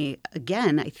certainly,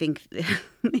 again, I think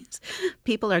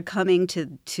people are coming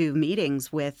to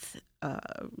meetings with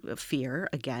fear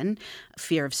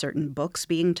of certain books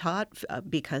being taught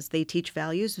because they teach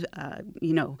values.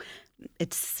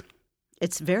 It's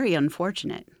very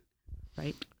unfortunate,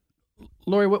 right?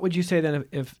 Lori, what would you say then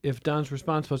if Don's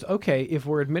response was, okay, if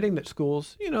we're admitting that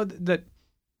schools, that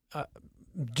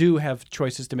do have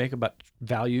choices to make about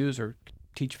values or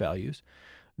teach values,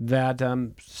 that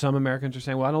some Americans are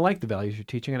saying, well, I don't like the values you're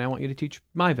teaching, and I want you to teach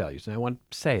my values, and I want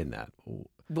say in that.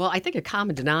 Well, I think a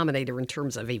common denominator in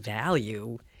terms of a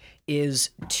value is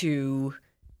to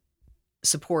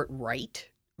support right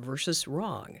versus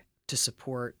wrong, to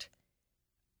support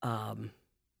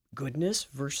goodness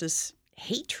versus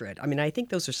hatred. I mean, I think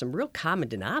those are some real common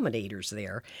denominators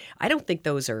there. I don't think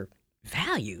those are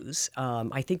values.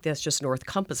 I think that's just North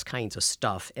Compass kinds of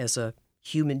stuff as a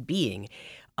human being.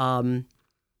 I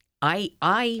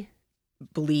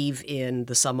believe in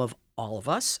the sum of all of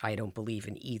us. I don't believe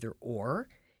in either or.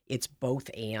 It's both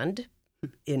and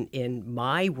in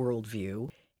my worldview.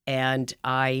 And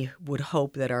I would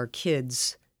hope that our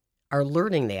kids are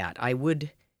learning that. I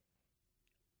would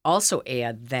also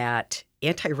add that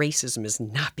anti-racism is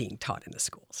not being taught in the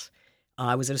schools.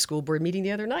 I was at a school board meeting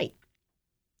the other night.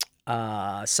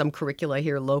 Some curricula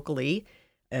here locally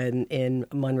in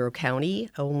Monroe County,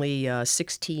 only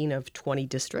 16 of 20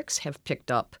 districts have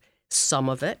picked up some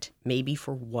of it, maybe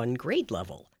for one grade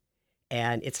level.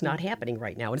 And it's not happening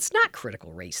right now. And it's not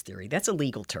critical race theory. That's a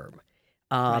legal term.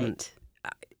 Right.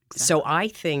 So I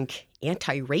think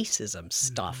anti-racism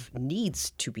stuff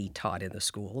needs to be taught in the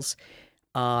schools.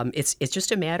 It's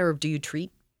just a matter of, do you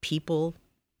treat people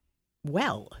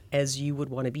well as you would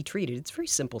want to be treated. It's very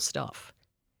simple stuff.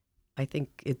 I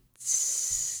think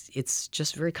it's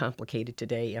just very complicated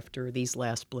today after these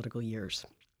last political years.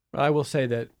 I will say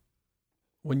that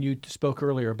when you spoke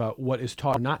earlier about what is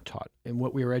taught or not taught and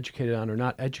what we are educated on or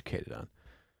not educated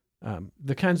on,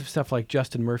 the kinds of stuff like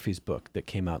Justin Murphy's book that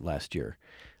came out last year,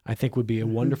 I think would be a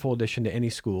wonderful addition to any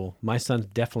school. My son's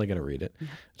definitely going to read it.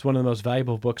 It's one of the most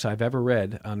valuable books I've ever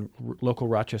read on local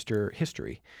Rochester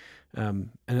history.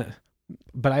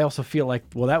 But I also feel like,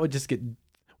 that would just get,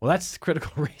 that's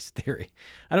critical race theory.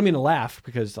 I don't mean to laugh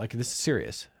because like this is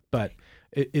serious, but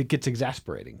it gets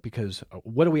exasperating because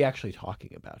what are we actually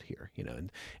talking about here? You know,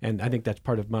 and I think that's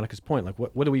part of Monica's point. Like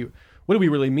what do we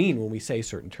really mean when we say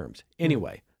certain terms?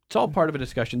 Anyway, it's all part of a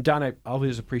discussion. Don, I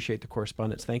always appreciate the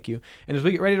correspondence. Thank you. And as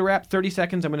we get ready to wrap, 30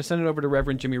 seconds, I'm going to send it over to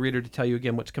Reverend Jimmy Reeder to tell you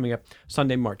again what's coming up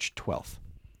Sunday, March 12th.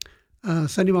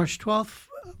 Sunday, March 12th,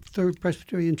 Third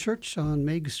Presbyterian Church on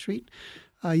Meg Street.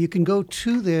 You can go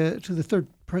to the Third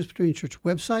Presbyterian Church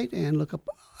website and look up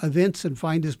events and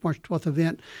find this March 12th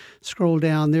event. Scroll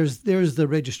down. There's the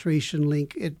registration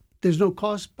link. There's no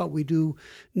cost, but we do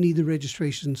need the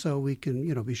registration so we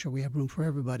can, be sure we have room for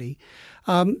everybody.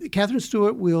 Catherine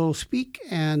Stewart will speak,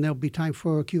 and there'll be time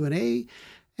for a Q&A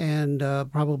and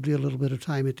probably a little bit of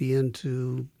time at the end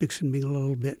to mix and mingle a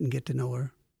little bit and get to know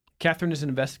her. Catherine is an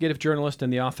investigative journalist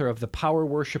and the author of The Power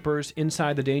Worshippers,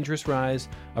 Inside the Dangerous Rise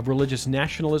of Religious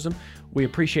Nationalism. We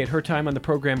appreciate her time on the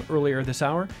program earlier this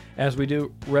hour, as we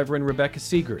do Reverend Rebecca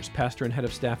Seegers, pastor and head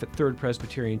of staff at Third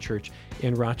Presbyterian Church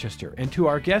in Rochester. And to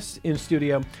our guests in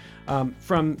studio,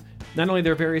 from not only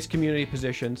their various community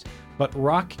positions, but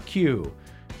ROCQ,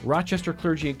 Rochester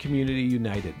Clergy and Community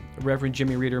United, Reverend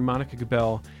Jimmy Reeder, Monica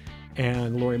Gabel,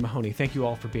 and Lori Mahoney. Thank you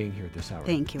all for being here this hour.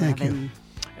 Thank you, Evan.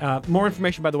 More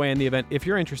information, by the way, on the event, if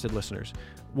you're interested, listeners,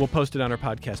 we'll post it on our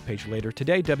podcast page later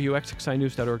today,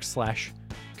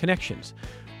 wxxinews.org/connections.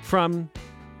 From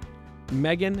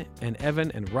Megan and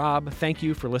Evan and Rob, thank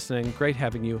you for listening. Great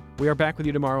having you. We are back with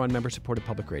you tomorrow on member-supported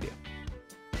public radio.